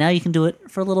want, and now you can do it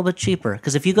for a little bit cheaper.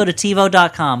 Because if you go to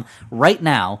TiVo.com right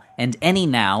now and any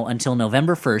now until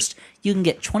November 1st, you can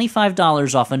get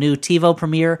 $25 off a new TiVo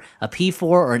Premiere, a P4,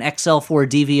 or an XL4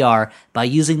 DVR by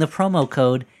using the promo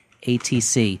code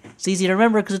ATC. It's easy to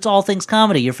remember because it's All Things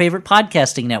Comedy, your favorite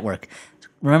podcasting network.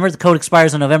 Remember, the code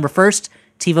expires on November 1st.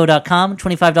 TiVo.com,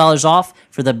 $25 off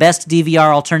for the best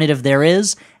DVR alternative there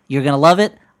is. You're going to love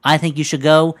it. I think you should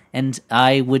go, and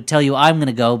I would tell you I'm going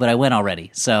to go, but I went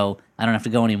already, so I don't have to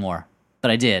go anymore.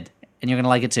 But I did, and you're going to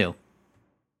like it too.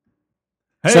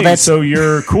 Hey, so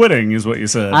you're quitting is what you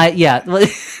said.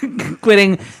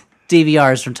 Quitting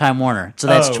DVRs from Time Warner. So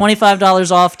that's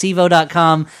 $25 off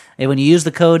TiVo.com. And when you use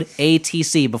the code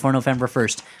ATC before November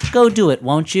 1st, go do it,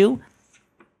 won't you?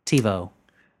 TiVo.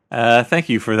 Thank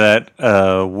you for that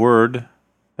word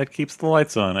that keeps the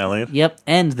lights on, Elliot. Yep,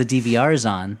 and the DVR is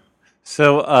on.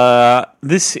 So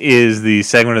this is the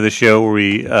segment of the show where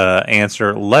we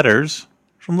answer letters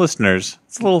from listeners.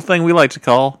 It's a little thing we like to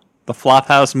call the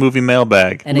Flophouse Movie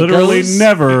Mailbag. And literally it goes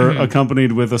never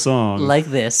accompanied with a song. Like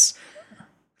this.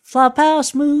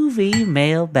 Flophouse Movie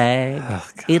Mailbag. Oh,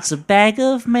 it's a bag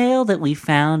of mail that we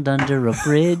found under a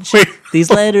bridge. These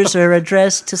letters are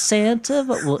addressed to Santa,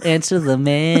 but we'll answer them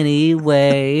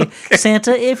anyway. Okay.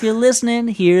 Santa, if you're listening,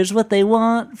 here's what they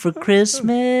want for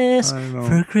Christmas.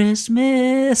 For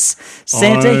Christmas.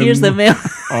 Santa, here's the mail.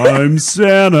 I'm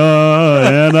Santa,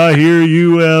 and I hear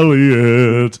you,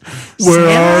 Elliot. Where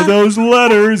are those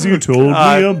letters you told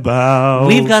me about?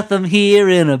 We've got them here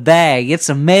in a bag. It's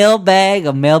a mailbag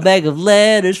of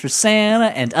letters for Santa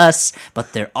and us,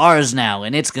 but they're ours now,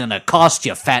 and it's gonna cost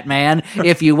you, fat man,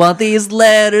 if you want these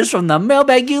letters from the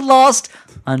mailbag you lost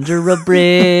under a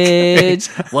bridge.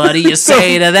 What do you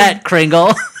say to that,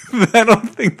 Kringle? I don't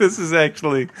think this is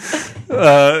actually.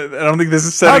 I don't think this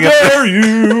is setting up. How dare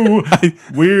you,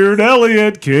 Weird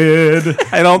Elliot kid?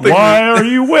 I don't think. Why are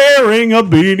you wearing a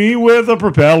beanie with a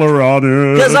propeller on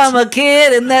it? Because I'm a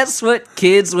kid, and that's what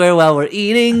kids wear while we're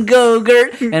eating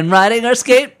Go-Gurt and riding our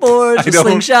skateboards with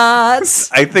slingshots.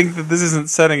 I think that this isn't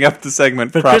setting up the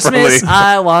segment for properly. Christmas,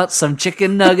 I want some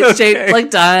chicken nuggets shaped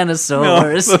like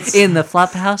dinosaurs in the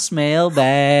Flophouse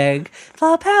mailbag.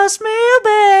 Flophouse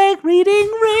mailbag,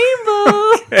 reading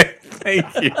Rainbow. Okay,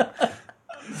 thank you.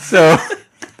 So,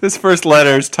 this first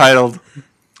letter is titled,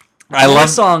 I More love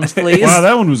songs, please. Wow,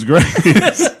 that one was great.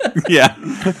 Yeah,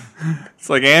 it's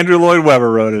like Andrew Lloyd Webber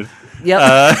wrote it.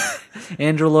 Yep.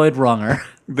 Andrew Lloyd Wronger.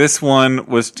 This one is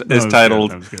was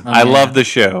titled good. That was good. "I Love the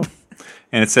Show,"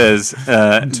 and it says,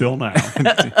 Until now.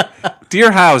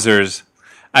 "Dear Housers,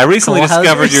 I recently Cole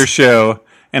discovered Housers? your show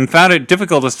and found it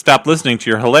difficult to stop listening to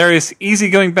your hilarious,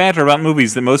 easygoing banter about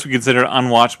movies that most would consider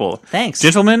unwatchable. Thanks.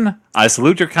 Gentlemen, I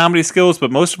salute your comedy skills,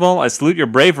 but most of all, I salute your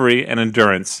bravery and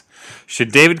endurance.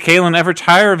 Should David Kalin ever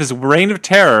tire of his reign of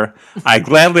terror, I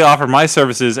gladly offer my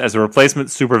services as a replacement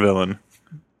supervillain.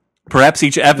 Perhaps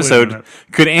each episode minute.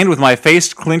 could end with my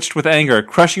face clenched with anger,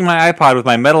 crushing my iPod with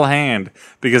my metal hand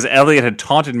because Elliot had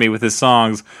taunted me with his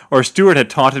songs, or Stuart had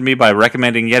taunted me by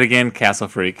recommending yet again Castle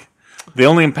Freak. The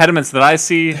only impediments that I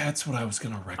see, That's what I was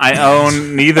going to recommend. I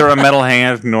own neither a metal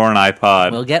hand nor an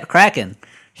iPod. We'll get cracking.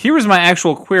 Here is my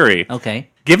actual query. Okay.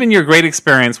 Given your great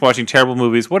experience watching terrible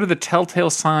movies, what are the telltale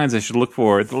signs I should look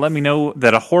for that let me know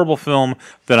that a horrible film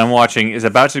that I'm watching is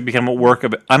about to become a work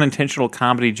of unintentional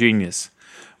comedy genius?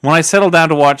 When I settle down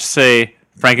to watch, say,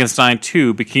 Frankenstein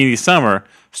 2, Bikini Summer,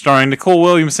 starring Nicole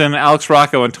Williamson, Alex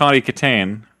Rocco, and Tawny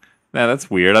Katane. Now, that's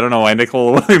weird. I don't know why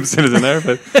Nicole Williamson is in there,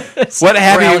 but what Or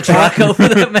Alex Rocco for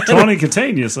that matter. Tawny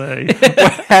Katane, you say?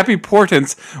 happy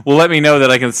portents will let me know that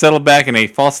I can settle back in a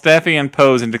Falstaffian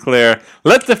pose and declare,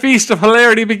 "Let the feast of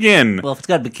hilarity begin." Well, if it's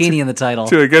got bikini in the title.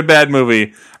 To a good bad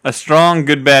movie, a strong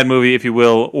good bad movie, if you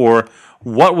will, or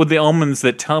what would the omens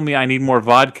that tell me I need more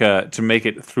vodka to make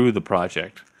it through the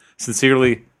project?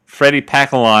 Sincerely, Freddie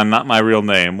Pacalon, not my real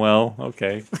name. Well,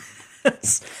 okay.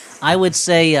 I would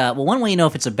say, well, one way you know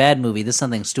if it's a bad movie, this is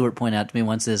something Stuart pointed out to me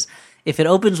once, is if it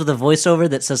opens with a voiceover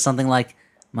that says something like,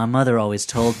 "My mother always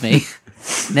told me,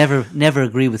 never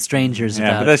agree with strangers Yeah,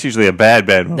 about." but that's usually a bad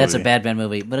movie. That's a bad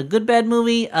movie. But a good bad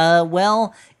movie,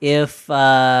 well, if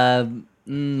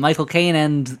Michael Caine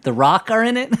and The Rock are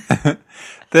in it,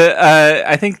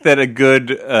 I think that a good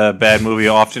bad movie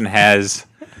often has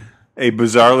a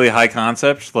bizarrely high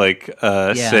concept, like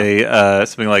say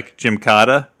something like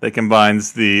Gymkata that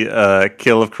combines the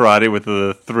kill of karate with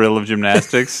the thrill of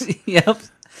gymnastics. yep.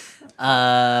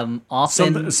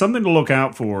 Often, Something to look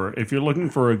out for if you're looking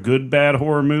for a good bad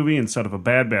horror movie instead of a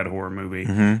bad horror movie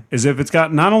is if it's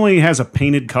got not only has a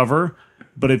painted cover,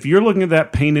 but if you're looking at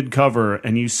that painted cover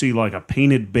and you see like a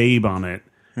painted babe on it,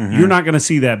 you're not going to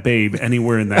see that babe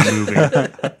anywhere in that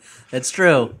movie. that's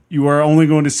true. You are only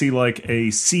going to see like a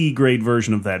C grade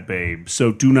version of that babe.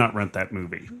 So do not rent that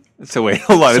movie. So wait,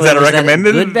 hold on. So is that a is that a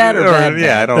recommended? good bad or bad Yeah,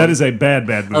 bad? I don't. That is a bad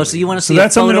movie. Oh, so you want to see? So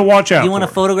that's something to watch out. You want a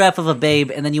for. photograph of a babe,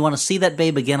 and then you want to see that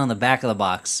babe again on the back of the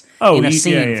box Oh, in a yeah,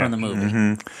 scene yeah. from the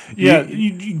movie. Yeah,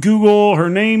 you Google her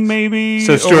name maybe,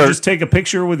 So, or Stuart, just take a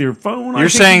picture with your phone. You're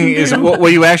saying is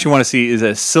what you actually want to see is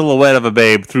a silhouette of a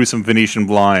babe through some Venetian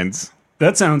blinds.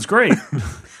 that sounds great.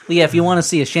 Well, yeah, if you want to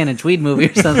see a Shannon Tweed movie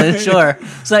or something, sure.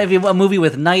 So if you have a movie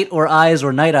with night or eyes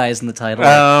or night eyes in the title,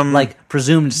 like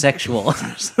presumed sexual,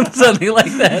 something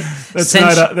like that.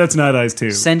 That's Night Eyes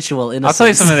too. Sensual innocence. I'll tell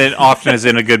you something that often is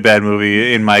in a good bad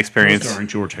movie, in my experience. Starring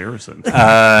George Harrison. Wait,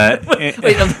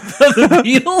 of the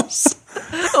Beatles?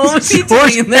 What was he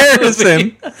doing in that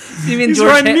movie? You mean He's George?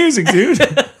 writing music, dude.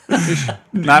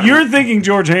 Not, You're thinking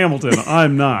George Hamilton.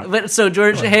 I'm not. But so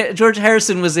George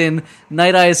Harrison was in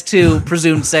Night Eyes 2,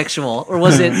 presumed sexual, or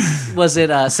was it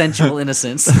sensual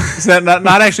innocence? it's not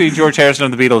actually George Harrison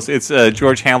of the Beatles. It's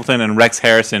George Hamilton and Rex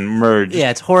Harrison merged.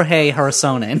 Yeah, it's Jorge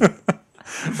Harrison.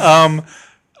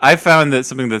 I found that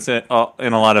something that's in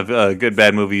a lot of good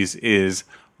bad movies is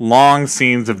long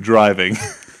scenes of driving.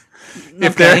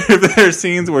 If there are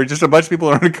scenes where just a bunch of people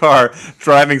are in a car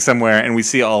driving somewhere and we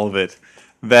see all of it,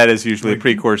 that is usually a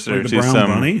precursor like the to Brown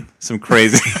Bunny? some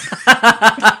crazy.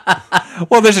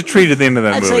 Well, there's a treat at the end of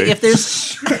that I'd movie. say if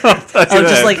there's just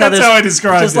like how That's there's how I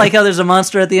described just it. like how there's a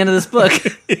monster at the end of this book.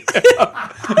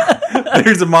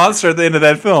 there's a monster at the end of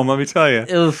that film. Let me tell you.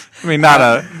 Oof. I mean, not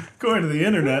a. Going to the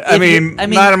internet. I mean,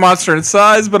 not a monster in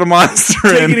size, but a monster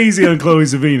Take in. it easy on Chloe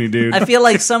Savini, dude. I feel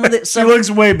like some of the She looks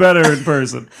way better in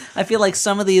person. I feel like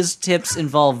some of these tips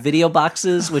involve video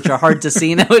boxes, which are hard to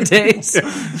see nowadays,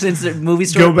 since the movie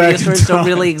Go back video in stores don't time.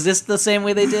 really exist the same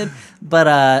way they did. But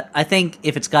I think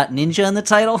if it's got ninja in the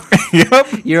title, Yep.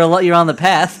 you're on the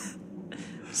path.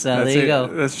 So That's there you it. go.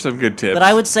 That's some good tips. But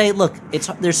I would say, look,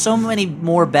 there's so many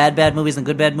more bad movies than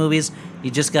good bad movies.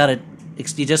 You just gotta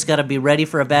be ready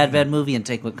for a bad movie and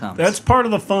take what comes. That's part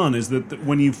of the fun is that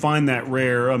when you find that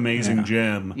rare, amazing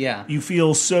gem, Yeah. you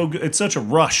feel so good. It's such a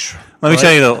rush. Let me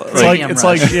tell you though. It's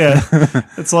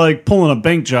it's like pulling a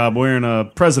bank job wearing a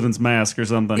president's mask or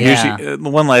something. Yeah.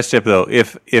 One last tip though: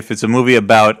 if it's a movie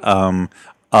about a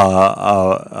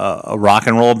rock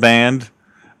and roll band,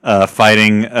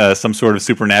 fighting some sort of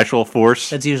supernatural force.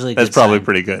 That's usually a that's good probably sign.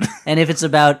 pretty good. And if it's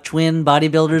about twin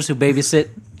bodybuilders who babysit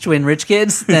twin rich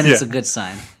kids, then it's a good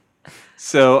sign.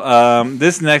 So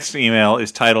this next email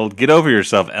is titled "Get Over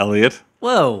Yourself, Elliot,"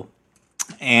 Whoa.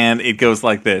 and it goes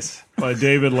like this. By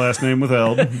David, last name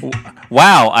withheld.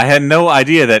 Wow, I had no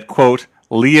idea that, quote,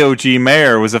 Leo G.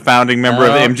 Mayer was a founding member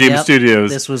of MGM Studios.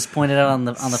 This was pointed out on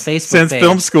the Facebook Since page.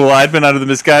 film school, I'd been under the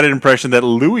misguided impression that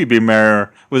Louis B.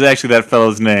 Mayer was actually that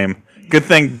fellow's name. Good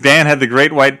thing Dan had the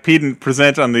Great White Pedant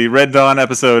present on the Red Dawn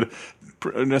episode.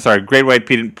 Great White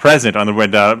Pedant present on the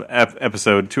Red Dawn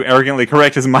episode to arrogantly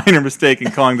correct his minor mistake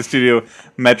in calling the studio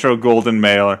Metro Golden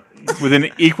Mayer with an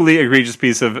equally egregious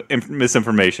piece of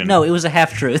misinformation. No, it was a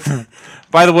half-truth.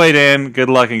 By the way, Dan,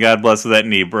 good luck and God bless with that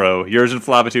knee, bro. Yours in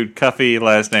Flopitude, Cuffy,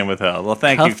 last name withheld. Well,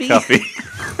 thank Cuffy? you,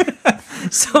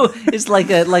 Cuffy. So it's like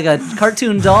a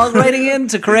cartoon dog writing in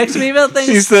to correct me about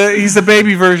things? He's the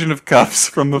baby version of Cuffs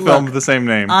from the film of the same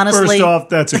name. Honestly, First off,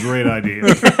 that's a great idea.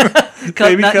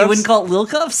 Baby you cuffs? wouldn't call it Lil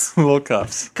Cuffs? Little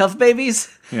Cuffs. Cuff babies?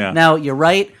 Yeah. Now, you're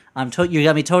right. You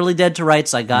got me totally dead to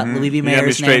rights. I got Louis B. You got me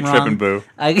Mayer's straight name wrong. tripping, Boo.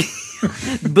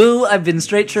 Boo, I've been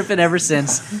straight tripping ever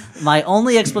since. My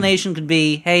only explanation could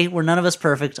be, hey, we're none of us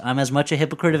perfect. I'm as much a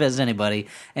hypocrite as anybody.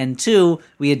 And two,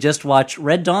 we had just watched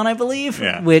Red Dawn, I believe,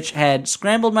 which had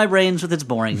scrambled my brains with its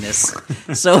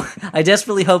boringness. So I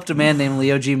desperately hoped a man named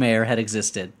Leo G. Mayer had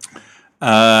existed.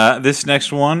 This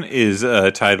next one is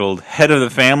titled Head of the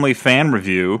Family Fan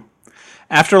Review.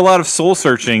 After a lot of soul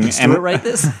searching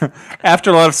after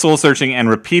a lot of soul searching and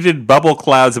repeated bubble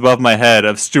clouds above my head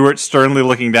of Stuart sternly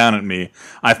looking down at me,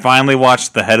 I finally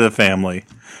watched The Head of the Family.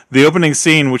 The opening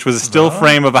scene, which was a still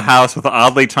frame of a house with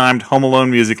oddly timed Home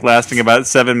Alone music lasting about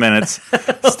 7 minutes,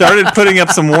 started putting up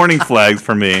some warning flags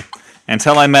for me.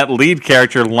 Until I met lead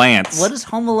character Lance. What does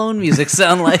Home Alone music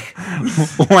sound like?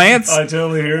 Lance? I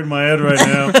totally hear it in my head right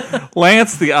now.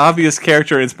 Lance, the obvious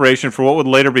character inspiration for what would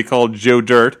later be called Joe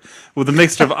Dirt, with a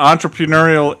mix of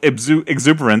entrepreneurial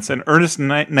exuberance and earnest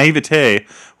naivete,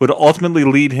 would ultimately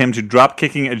lead him to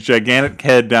drop-kicking a gigantic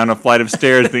head down a flight of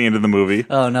stairs at the end of the movie.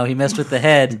 Oh, no, he messed with the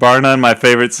head. Bar none, my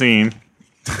favorite scene.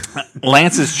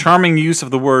 Lance's charming use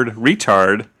of the word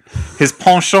retard, his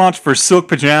penchant for silk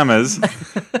pajamas,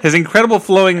 his incredible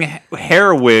flowing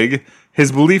hair wig,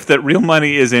 his belief that real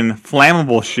money is in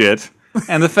flammable shit,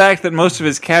 and the fact that most of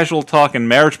his casual talk and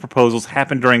marriage proposals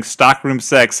happen during stockroom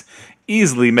sex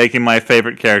easily make him my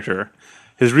favorite character.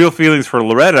 His real feelings for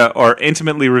Loretta are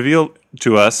intimately revealed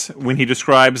to us when he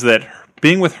describes that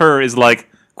being with her is like,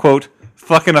 quote,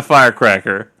 fucking a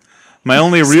firecracker. My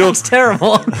only real... Sounds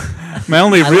terrible. My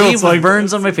only real... It's like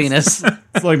burns on my penis.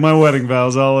 It's like my wedding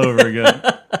vows all over again.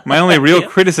 My only real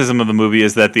criticism of the movie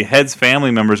is that the head's family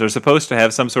members are supposed to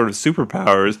have some sort of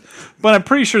superpowers, but I'm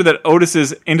pretty sure that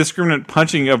Otis's indiscriminate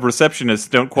punching of receptionists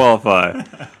don't qualify.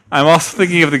 I'm also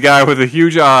thinking of the guy with the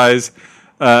huge eyes.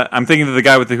 I'm thinking that the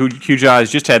guy with the huge eyes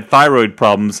just had thyroid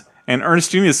problems, and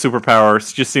Ernestina's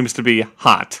superpower just seems to be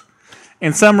hot.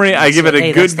 In summary, I give it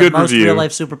a good review. Most review. real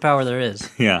life superpower there is.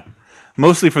 Yeah.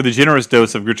 Mostly for the generous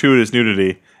dose of gratuitous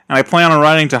nudity, and I plan on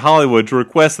writing to Hollywood to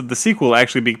request that the sequel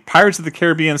actually be Pirates of the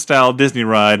Caribbean-style Disney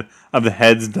ride of the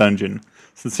Head's Dungeon.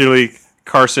 Sincerely,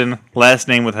 Carson, last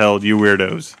name withheld, you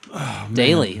weirdos. Oh,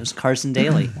 Daly. It was Carson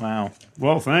Daly. Wow.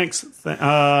 Well, thanks.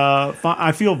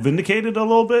 I feel vindicated a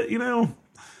little bit, you know?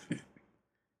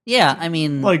 Yeah, I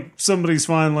mean... Like somebody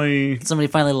finally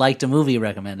liked a movie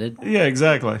recommended. Yeah,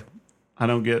 exactly. I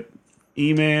don't get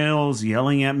emails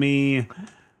yelling at me,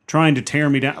 trying to tear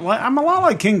me down. I'm a lot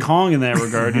like King Kong in that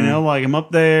regard, you know? Like, I'm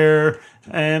up there,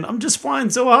 and I'm just flying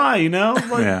so high, you know?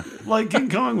 Like King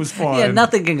Kong was flying. Yeah,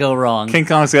 nothing can go wrong. King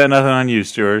Kong's got nothing on you,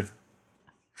 Stuart.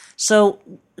 So,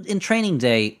 in Training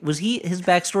Day, his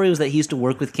backstory was that he used to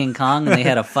work with King Kong, and they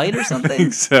had a fight or I something?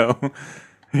 think so.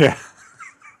 Yeah.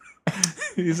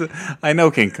 I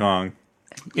know King Kong.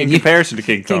 In comparison to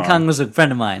King Kong. King Kong was a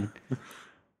friend of mine.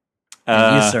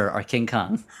 And you, sir, are King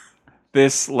Kong.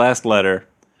 This last letter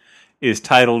is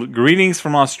titled Greetings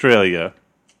from Australia.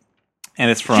 And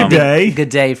it's from... Good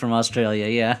day from Australia,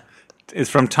 yeah. It's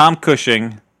from Tom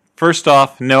Cushing. First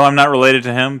off, no, I'm not related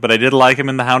to him, but I did like him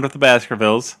in The Hound of the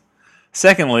Baskervilles.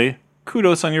 Secondly,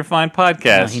 kudos on your fine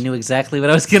podcast. Oh, he knew exactly what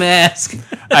I was going to ask.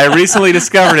 I recently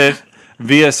discovered it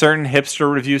via a certain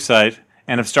hipster review site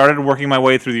and have started working my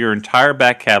way through your entire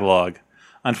back catalog.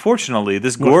 Unfortunately,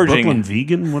 this gorging... Brooklyn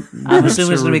Vegan? I'm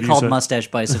assuming it's going to be called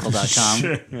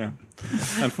mustachebicycle.com. Yeah.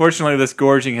 Unfortunately, this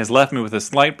gorging has left me with a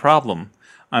slight problem.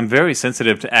 I'm very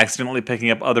sensitive to accidentally picking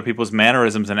up other people's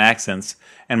mannerisms and accents,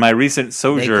 and my recent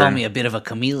sojourn... They call me a bit of a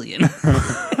chameleon.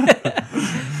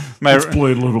 Let's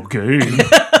play a little game.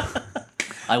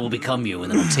 I will become you,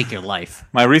 and then I'll take your life.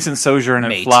 My recent sojourn at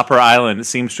Mate. Flopper Island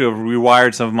seems to have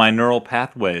rewired some of my neural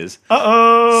pathways.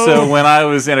 Uh-oh! So when I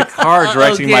was in a car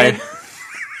directing kid. my...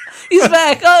 He's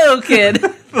back. Oh, kid.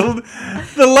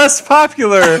 the less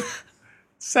popular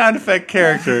sound effect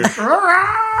character.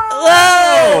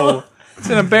 Whoa! It's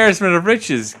an embarrassment of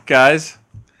riches, guys.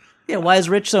 Yeah, why is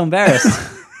Rich so embarrassed?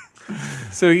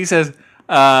 So he says,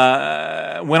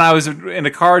 when I was in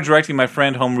a car directing my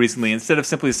friend home recently, instead of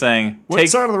simply saying, What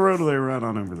side of the road are they around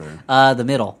on over there? The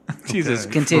middle. Jesus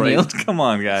Continue. Christ, come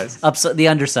on, guys. The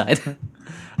underside.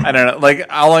 I don't know. Like,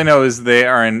 all I know is they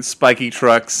are in spiky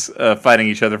trucks fighting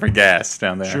each other for gas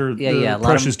down there. Sure, Yeah, the yeah, a lot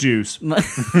precious of- juice.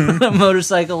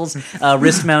 Motorcycles,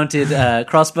 wrist-mounted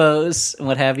crossbows, and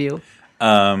what have you.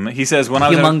 He says, when I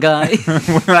was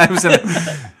Humungai. when I was in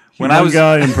One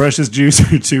guy and precious juice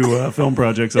are two film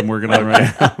projects I'm working on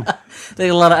right now. They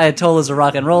got a lot of Ayatollahs of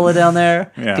rock and rolla down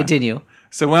there. Yeah. Continue.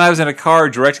 So when I was in a car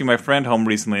directing my friend home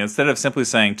recently, instead of simply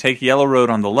saying, take Yellow Road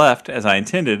on the left, as I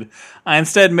intended, I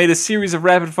instead made a series of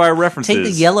rapid-fire references. Take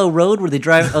the yellow road where they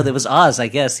drive... Oh, that was Oz, I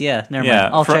guess. Yeah, never Yeah,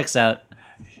 mind. All checks out.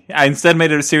 I instead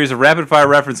made it a series of rapid-fire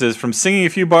references from singing a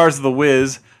few bars of The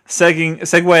Wiz,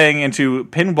 segueing into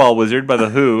Pinball Wizard by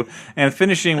The Who, and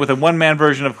finishing with a one-man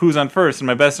version of Who's on First and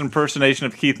my best impersonation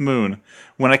of Keith Moon.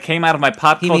 When I came out of my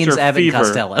pop He culture means Abbott and fever,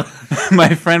 Costello.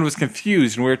 my friend was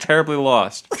confused and we were terribly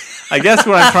lost. I guess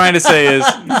what I'm trying to say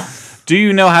is, do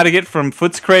you know how to get from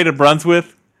Footscray to Brunswick?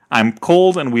 I'm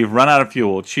cold and we've run out of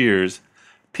fuel. Cheers.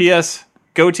 P.S.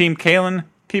 Go Team Kalen.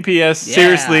 P.P.S. Yeah.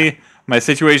 Seriously, my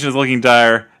situation is looking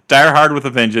dire. Dire hard with a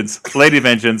vengeance. Lady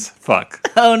vengeance. Fuck.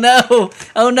 Oh, no.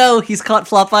 Oh, no. He's caught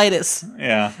flopitis.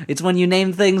 Yeah. It's when you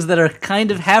name things that are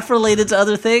kind of half related to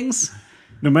other things.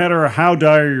 No matter how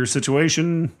dire your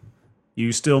situation,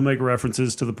 you still make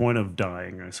references to the point of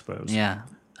dying, I suppose. Yeah.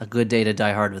 A good day to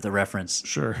die hard with a reference.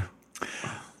 Sure.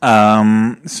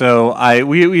 So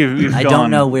we've I gone,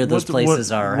 don't know where those What-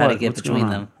 places are or how to what- get what's between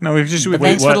going them. on? No, we've just. But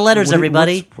thanks for the letters,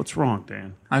 everybody. What's wrong,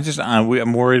 Dan?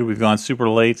 I'm worried we've gone super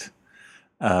late.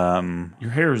 Your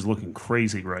hair is looking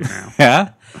crazy right now.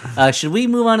 Yeah. Should we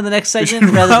move on to the next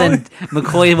segment rather than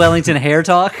McCoy Wellington hair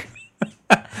talk?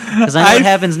 Because I know what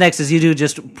happens next is you do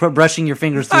just brushing your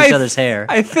fingers through each other's hair.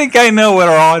 I think I know what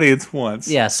our audience wants.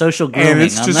 Yeah, social And grooming.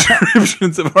 it's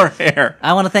descriptions of our hair.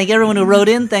 I want to thank everyone who wrote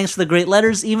in. Thanks for the great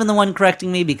letters, even the one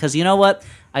correcting me, because you know what?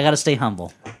 I got to stay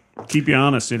humble. Keep you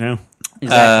honest, you know.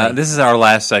 Exactly. This is our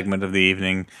last segment of the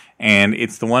evening, and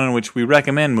it's the one in which we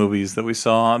recommend movies that we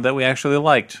saw that we actually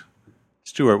liked.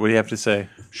 Stuart, what do you have to say?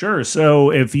 Sure. So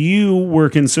if you were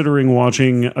considering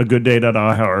watching A Good Day to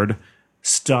Die Hard,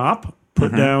 stop,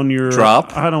 put down your...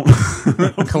 Drop. I don't...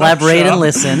 Collaborate and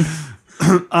listen.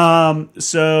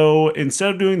 So instead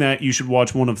of doing that, you should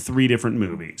watch one of three different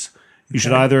movies. You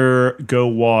should either go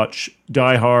watch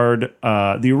Die Hard,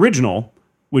 the original,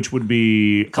 which would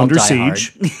be Called Under Die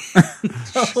Siege,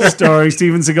 starring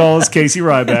Steven Seagal as Casey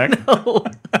Ryback.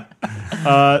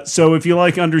 So if you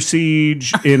like Under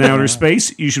Siege in outer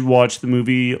space, you should watch the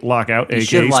movie Lockout, You aka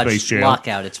should watch Space Jam.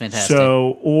 Lockout. It's fantastic.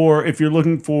 So, or if you're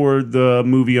looking for the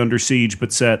movie Under Siege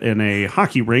but set in a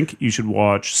hockey rink, you should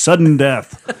watch Sudden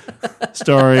Death,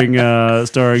 starring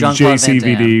Jean-Claude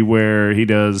JCVD, where he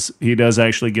does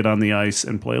actually get on the ice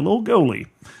and play a little goalie.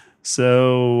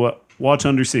 So, watch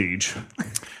Under Siege.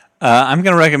 I'm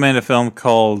going to recommend a film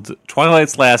called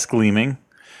Twilight's Last Gleaming,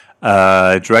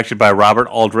 directed by Robert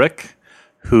Aldrich,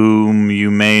 whom you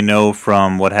may know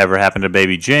from Whatever Happened to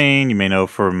Baby Jane, you may know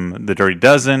from The Dirty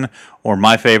Dozen, or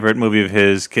my favorite movie of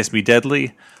his, Kiss Me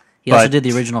Deadly. he also did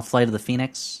the original Flight of the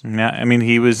Phoenix. Yeah, I mean,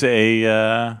 he was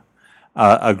a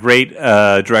great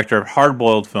director of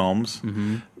hard-boiled films,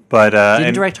 but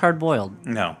Didn't direct Hard Boiled.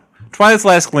 no. Twilight's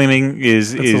Last Gleaming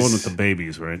is That's the one with the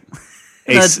babies, right?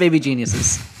 No, it's Baby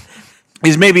Geniuses.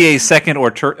 is maybe a second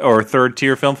or third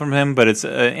tier film from him, but it's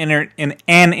an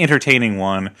entertaining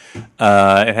one.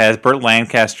 It has Burt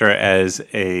Lancaster as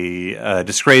a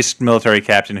disgraced military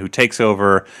captain who takes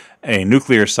over a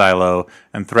nuclear silo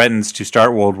and threatens to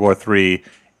start World War III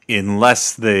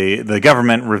unless the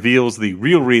government reveals the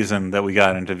real reason that we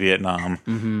got into Vietnam.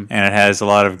 And it has a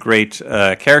lot of great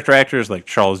character actors like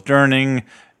Charles Durning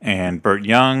and Burt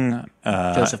Young.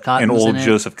 Joseph Cotton's and old in it.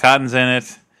 Joseph Cotton's in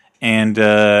it. And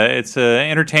it's an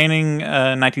entertaining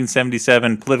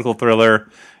 1977 political thriller,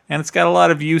 and it's got a lot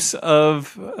of use of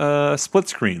split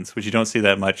screens, which you don't see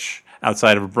that much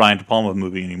outside of a Brian De Palma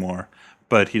movie anymore.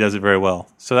 But he does it very well.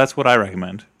 So that's what I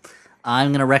recommend. I'm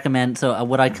going to recommend... So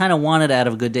what I kind of wanted out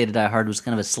of A Good Day to Die Hard was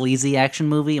kind of a sleazy action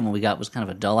movie, and what we got was kind of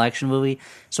a dull action movie.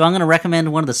 So I'm going to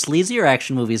recommend one of the sleazier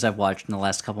action movies I've watched in the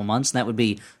last couple months, and that would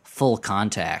be Full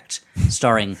Contact,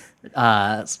 starring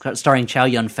Chow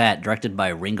Yun-fat, directed by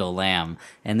Ringo Lam.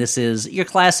 And this is your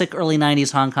classic early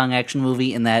 90s Hong Kong action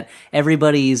movie in that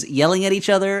everybody's yelling at each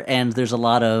other and there's a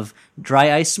lot of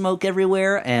dry ice smoke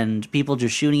everywhere and people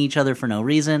just shooting each other for no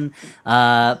reason.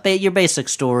 Your basic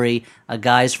story, a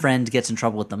guy's friend gets in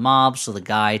trouble with the mob, so the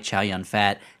guy, Chow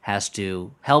Yun-fat, has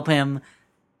to help him.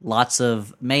 Lots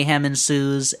of mayhem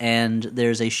ensues, and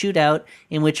there's a shootout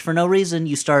in which, for no reason,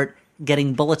 you start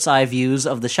getting bullet's eye views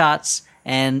of the shots,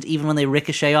 and even when they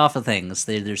ricochet off of things,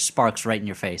 there's sparks right in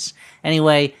your face.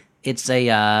 Anyway, it's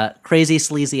a crazy,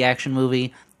 sleazy action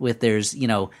movie with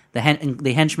the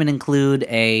henchmen include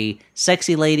a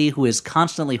sexy lady who is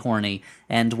constantly horny,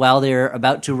 and while they're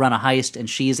about to run a heist and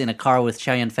she's in a car with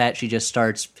Chow Yun-fat, she just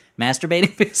starts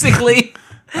masturbating, basically.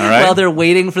 All right. While they're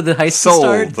waiting for the heist to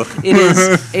start. It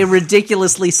is a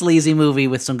ridiculously sleazy movie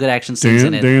with some good action scenes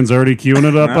in it. Dan's already queuing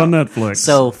it up on Netflix.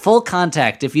 So, Full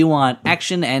Contact if you want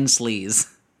action and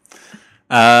sleaze.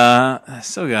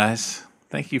 So guys,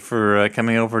 thank you for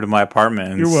coming over to my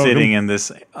apartment and sitting in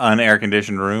this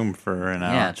un-air-conditioned room for an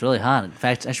hour. Yeah, it's really hot. In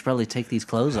fact, I should probably take these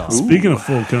clothes off. Speaking of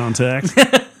Full Contact,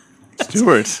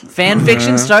 Stuart. Fan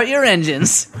fiction, start your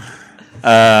engines.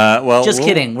 Just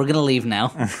kidding. We're going to leave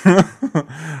now.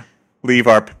 Leave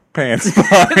our pants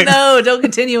behind. No, don't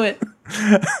continue it.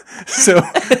 So,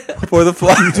 for the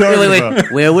fly.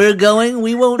 Wait. Where we're going,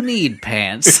 we won't need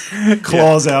pants.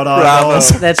 claws out eyeballs.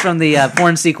 That's from the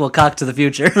porn sequel, Cock to the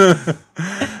Future. Wait,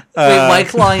 why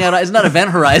clawing out? It's not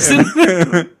Event Horizon.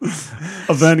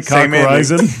 Event Cock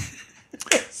Horizon.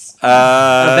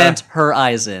 Event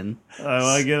Horizon. I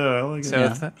like it.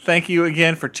 So thank you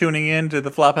again for tuning in to the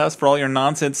Flophouse for all your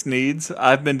nonsense needs.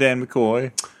 I've been Dan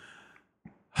McCoy.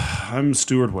 I'm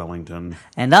Stuart Wellington.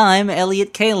 And I'm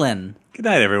Elliot Kalin. Good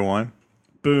night, everyone.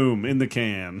 Boom, in the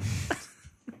can.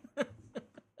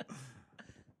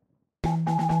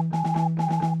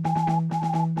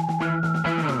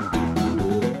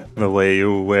 The way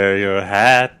you wear your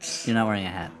hat. You're not wearing a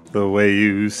hat. The way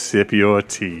you sip your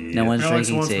tea. No one's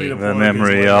drinking tea. The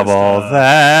memory of all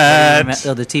that.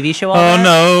 The TV show?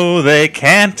 No, they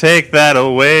can't take that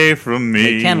away from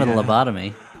me. They can with a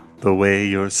lobotomy. The way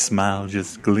your smile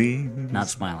just gleams. Not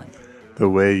smiling. The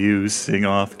way you sing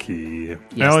off key.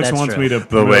 Yes, Alex wants me to.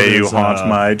 The way you haunt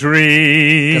my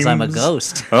dreams. Because I'm a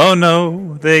ghost. Oh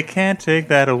no, they can't take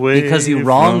that away. Because you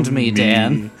wronged me,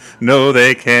 Dan. No,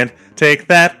 they can't take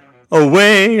that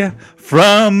away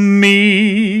from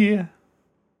me.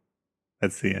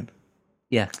 That's the end.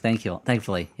 Yeah, thank you.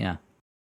 Thankfully, yeah.